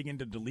you're not big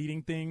into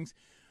deleting things.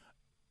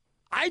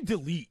 I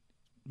delete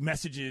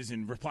messages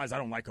and replies I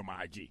don't like on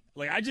my IG.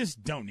 Like, I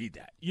just don't need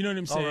that. You know what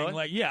I'm saying? Really?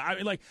 Like, yeah,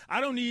 I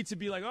don't need to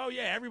be like, oh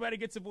yeah, everybody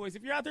gets a voice.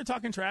 If you're out there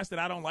talking trash that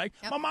I don't like,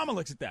 my mama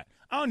looks at that.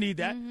 I don't need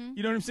that.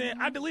 You know what I'm saying?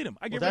 I delete them.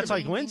 I get rid that's of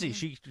like them. Lindsay.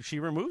 She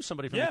removed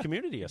somebody from the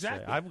community yesterday.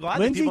 Exactly. I'm glad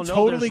Lindsay that people know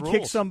totally there's kicked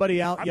rules.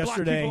 somebody out I block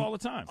yesterday people all the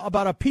time.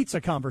 about a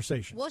pizza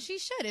conversation. Well, she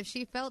should if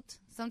she felt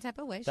some type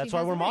of way. That's she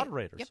why has we're a right.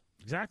 moderators. Yep.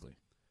 Exactly.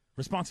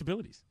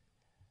 Responsibilities.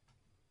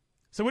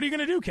 So what are you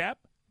going to do, Cap?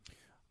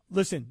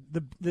 Listen,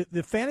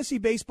 the fantasy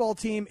baseball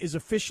team is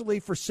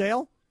officially for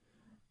sale.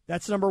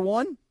 That's number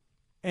one.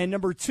 And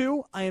number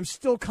two, I am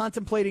still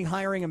contemplating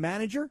hiring a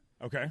manager.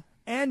 Okay.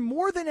 And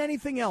more than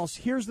anything else,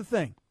 here's the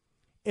thing.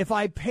 If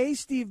I pay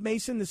Steve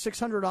Mason the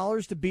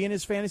 $600 to be in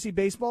his fantasy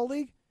baseball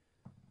league,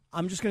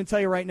 I'm just going to tell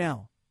you right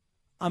now,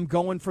 I'm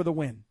going for the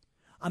win.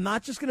 I'm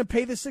not just going to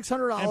pay the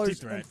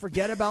 $600 and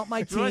forget about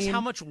my team. You realize how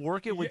much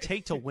work it would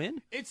take to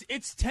win?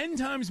 It's 10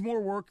 times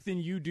more work than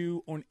you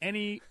do on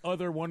any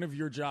other one of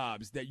your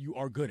jobs that you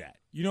are good at.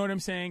 You know what I'm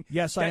saying?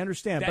 Yes, I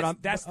understand.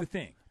 That's the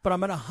thing. But I'm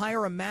going to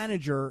hire a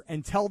manager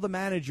and tell the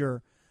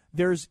manager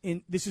this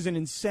is an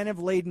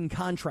incentive-laden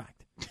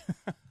contract.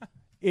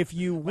 If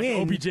you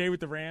win, like OBJ with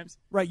the Rams,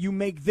 right? You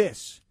make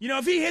this.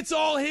 If he hits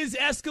all his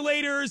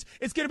escalators,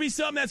 it's going to be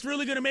something that's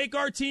really going to make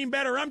our team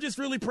better. I'm just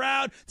really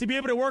proud to be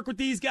able to work with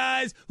these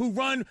guys who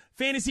run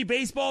fantasy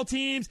baseball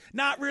teams.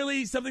 Not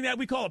really something that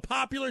we call a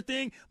popular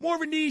thing, more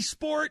of a niche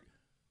sport.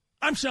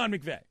 I'm Sean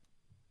McVay.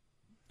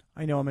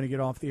 I know I'm going to get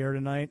off the air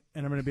tonight,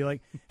 and I'm going to be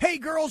like, hey,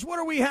 girls, what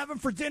are we having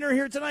for dinner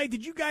here tonight?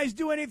 Did you guys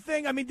do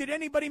anything? I mean, did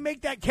anybody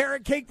make that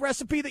carrot cake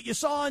recipe that you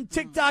saw on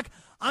TikTok?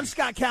 I'm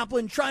Scott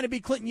Kaplan, trying to be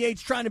Clinton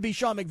Yates, trying to be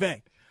Sean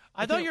McVay.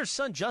 I thought your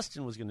son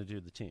Justin was going to do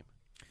the team.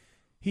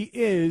 He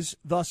is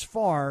thus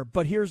far,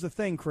 but here's the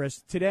thing,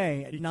 Chris.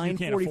 Today at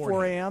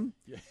 9:44 a.m.,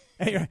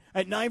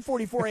 at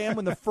 9:44 a.m.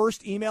 when the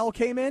first email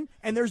came in,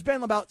 and there's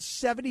been about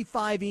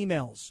 75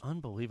 emails.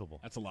 Unbelievable.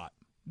 That's a lot.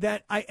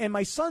 And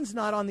my son's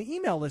not on the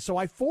email list, so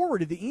I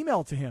forwarded the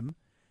email to him,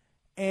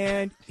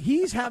 and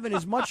he's having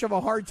as much of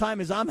a hard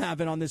time as I'm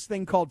having on this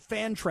thing called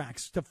Fan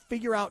Tracks to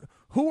figure out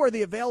who are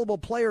the available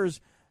players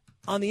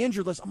on the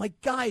injured list. I'm like,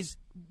 guys,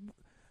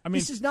 I mean,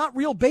 this is not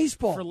real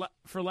baseball.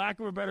 For lack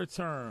of a better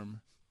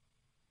term,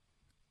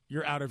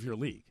 you're out of your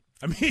league.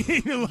 I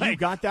mean, like, you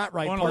got that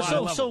right.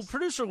 So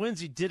producer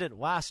Lindsay did it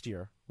last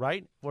year,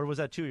 right? Or was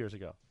that 2 years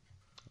ago?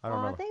 I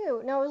don't know.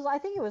 I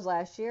think it was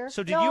last year.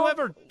 So did you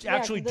ever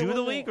actually do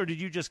the league, or did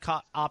you just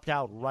opt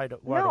out right No,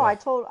 away?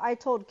 I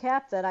told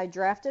Cap that I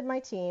drafted my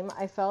team.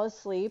 I fell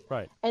asleep.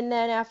 Right. And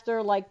then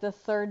after like the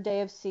third day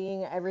of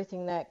seeing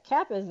everything that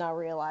Cap is now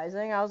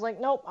realizing, I was like,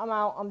 nope, I'm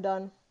out. I'm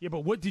done. Yeah,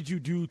 but what did you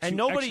do to And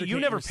nobody, extricate you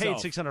never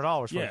yourself? paid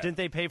 $600 for Yeah. it. Didn't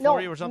they pay for No,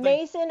 you or something?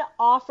 Mason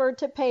offered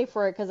to pay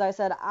for it because I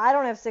said, I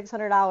don't have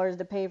 $600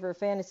 to pay for a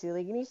fantasy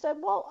league. And he said,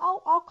 well,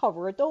 I'll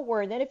cover it. Don't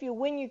worry. And then if you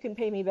win, you can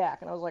pay me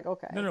back. And I was like,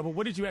 okay. No, but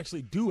what did you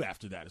actually do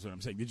after that is what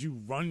I'm saying. Did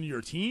you run your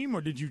team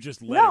or did you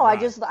just let it No,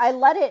 ride? I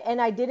let it, and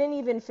I didn't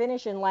even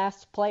finish in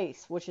last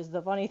place, which is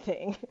the funny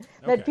thing.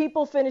 Okay. That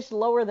people finished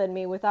lower than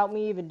me without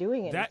me even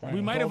doing anything.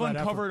 We might have All that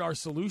uncovered our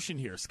solution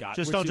here, Scott.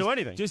 Just which don't is do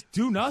anything. Just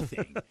do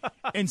nothing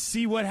and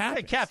see what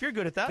happens. Hey, Cap, you're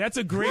good at that. That's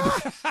a great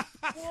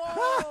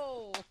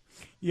Whoa.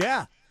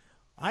 Yeah,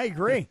 I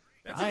agree.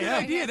 That's a good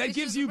idea. That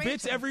gives you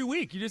bits every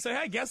week. You just say,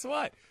 hey, guess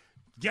what?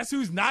 Guess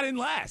who's not in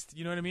last?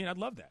 You know what I mean? I'd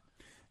love that.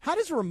 How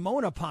does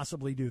Ramona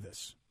possibly do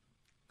this?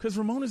 Because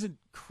Ramona's a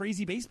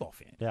crazy baseball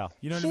fan. Yeah.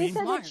 You know what She I mean?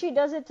 said that she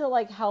does it to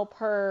like help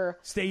her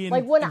Stay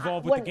like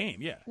involved with the game,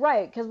 yeah.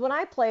 Right, because when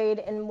I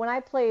played,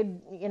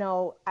 you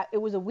know, it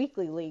was a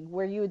weekly league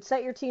where you would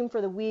set your team for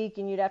the week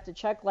and you'd have to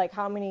check like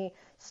how many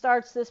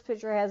starts this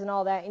pitcher has and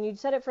all that, and you'd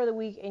set it for the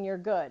week and you're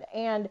good.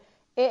 And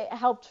it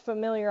helped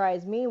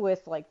familiarize me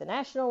with like the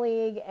National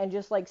League and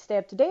just like stay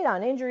up to date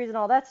on injuries and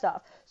all that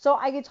stuff. So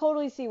I could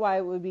totally see why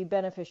it would be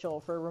beneficial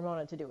for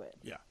Ramona to do it.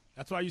 Yeah.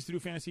 That's why I used to do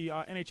fantasy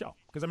NHL.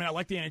 Because, I mean, I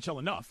like the NHL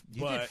enough.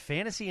 You but did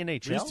fantasy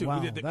NHL? we used to. Wow,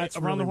 We did that's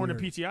around really the horn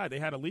weird. of PTI, they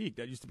had a league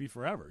that used to be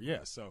forever. Yeah,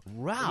 so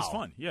Wow. it was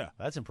fun. Yeah.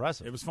 That's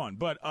impressive. It was fun.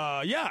 But,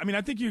 yeah, I mean,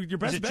 I think your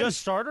best Is it bet just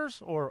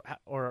starters or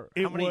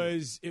how many?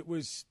 It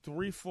was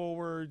 3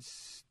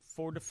 forwards,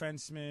 4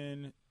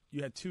 defensemen.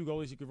 You had 2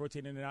 goalies you could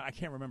rotate in and out. I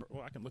can't remember.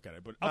 Well, I can look at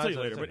it, but I'll tell you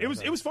later. But it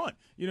was fun.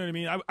 You know what I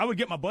mean? I would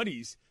get my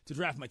buddies to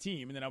draft my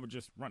team, and then I would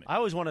just run it. I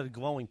always wanted a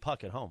glowing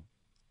puck at home.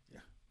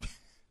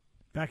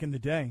 Back in the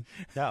day,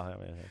 No, I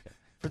mean, okay.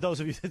 For those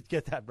of you that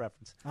get that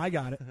reference. I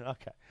got it,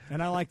 Okay.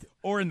 and I liked it.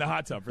 Or in the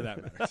hot tub, for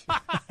that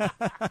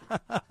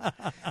matter.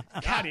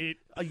 Got it.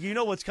 You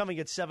know what's coming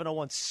at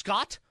 7:01.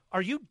 Scott,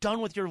 are you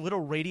done with your little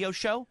radio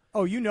show?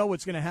 Oh, you know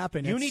what's going to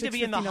happen. You At need to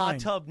be in the hot 6:59.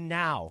 tub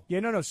now. Yeah,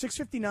 no,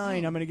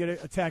 6:59. I'm going to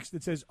get a text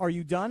that says, "Are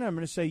you done?" I'm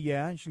going to say,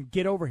 "Yeah." You should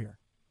get over here.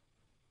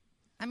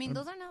 I mean,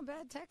 those are not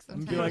bad texts.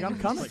 I'm be like, "I'm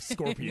It's coming." like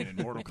Scorpion in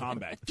Mortal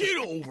Kombat. Get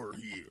over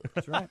here.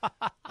 That's right.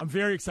 I'm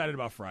very excited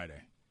about Friday.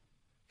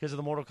 Because of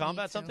the Mortal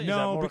Kombat too. something? Is that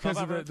No, Mortal because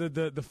Kombat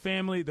of the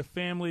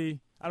family.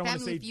 I don't want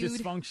to say Family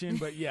feud. dysfunction,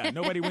 but yeah,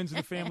 nobody wins in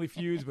the family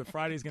feuds. But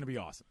Friday's going to be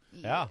awesome.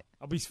 Yeah.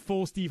 I'll be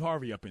full Steve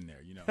Harvey up in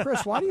there. You know.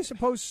 Chris, why do you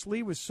suppose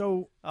Slee was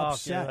so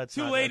upset? that's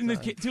Too not- late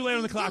that's not-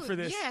 on the clock Dude, for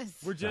this.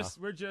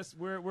 yes.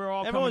 We're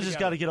all. Everyone's just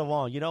got to together. get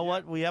along. You know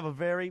what? We have a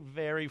very,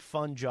 very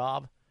fun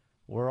job.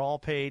 We're all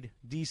paid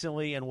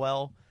decently and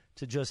well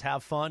to just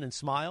have fun and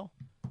smile,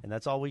 and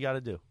that's all we got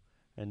to do.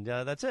 And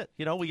that's it.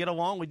 You know, we get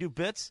along. We do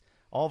bits.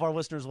 All of our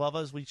listeners love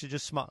us. We should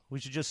just smile.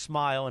 We should just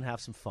smile and have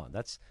some fun.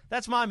 That's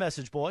my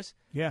message, boys.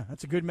 Yeah,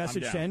 that's a good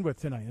message down. to end with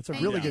tonight. It's a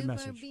Thank really you good for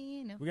message.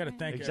 being a We got to friend.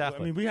 thank.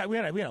 Exactly. I mean, we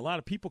had a lot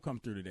of people come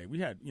through today. We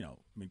had,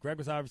 Greg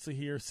was obviously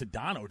here.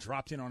 Sedano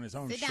dropped in on his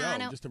own show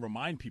Sedano. just to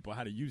remind people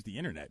how to use the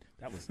internet.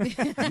 That was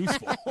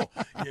useful.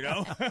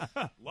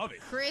 Love it.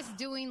 Chris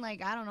doing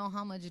like I don't know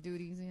how much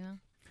duties, you know.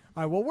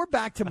 All right, well, we're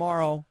back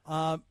tomorrow.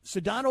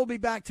 Sedano will be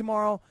back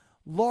tomorrow.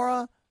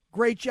 Laura,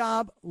 great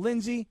job.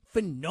 Lindsay,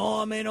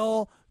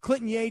 phenomenal.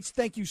 Clinton Yates,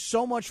 thank you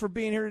so much for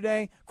being here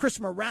today.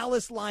 Chris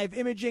Morales, live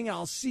imaging.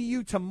 I'll see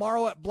you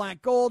tomorrow at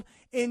Black Gold.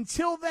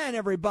 Until then,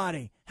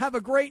 everybody, have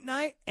a great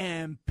night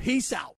and peace out.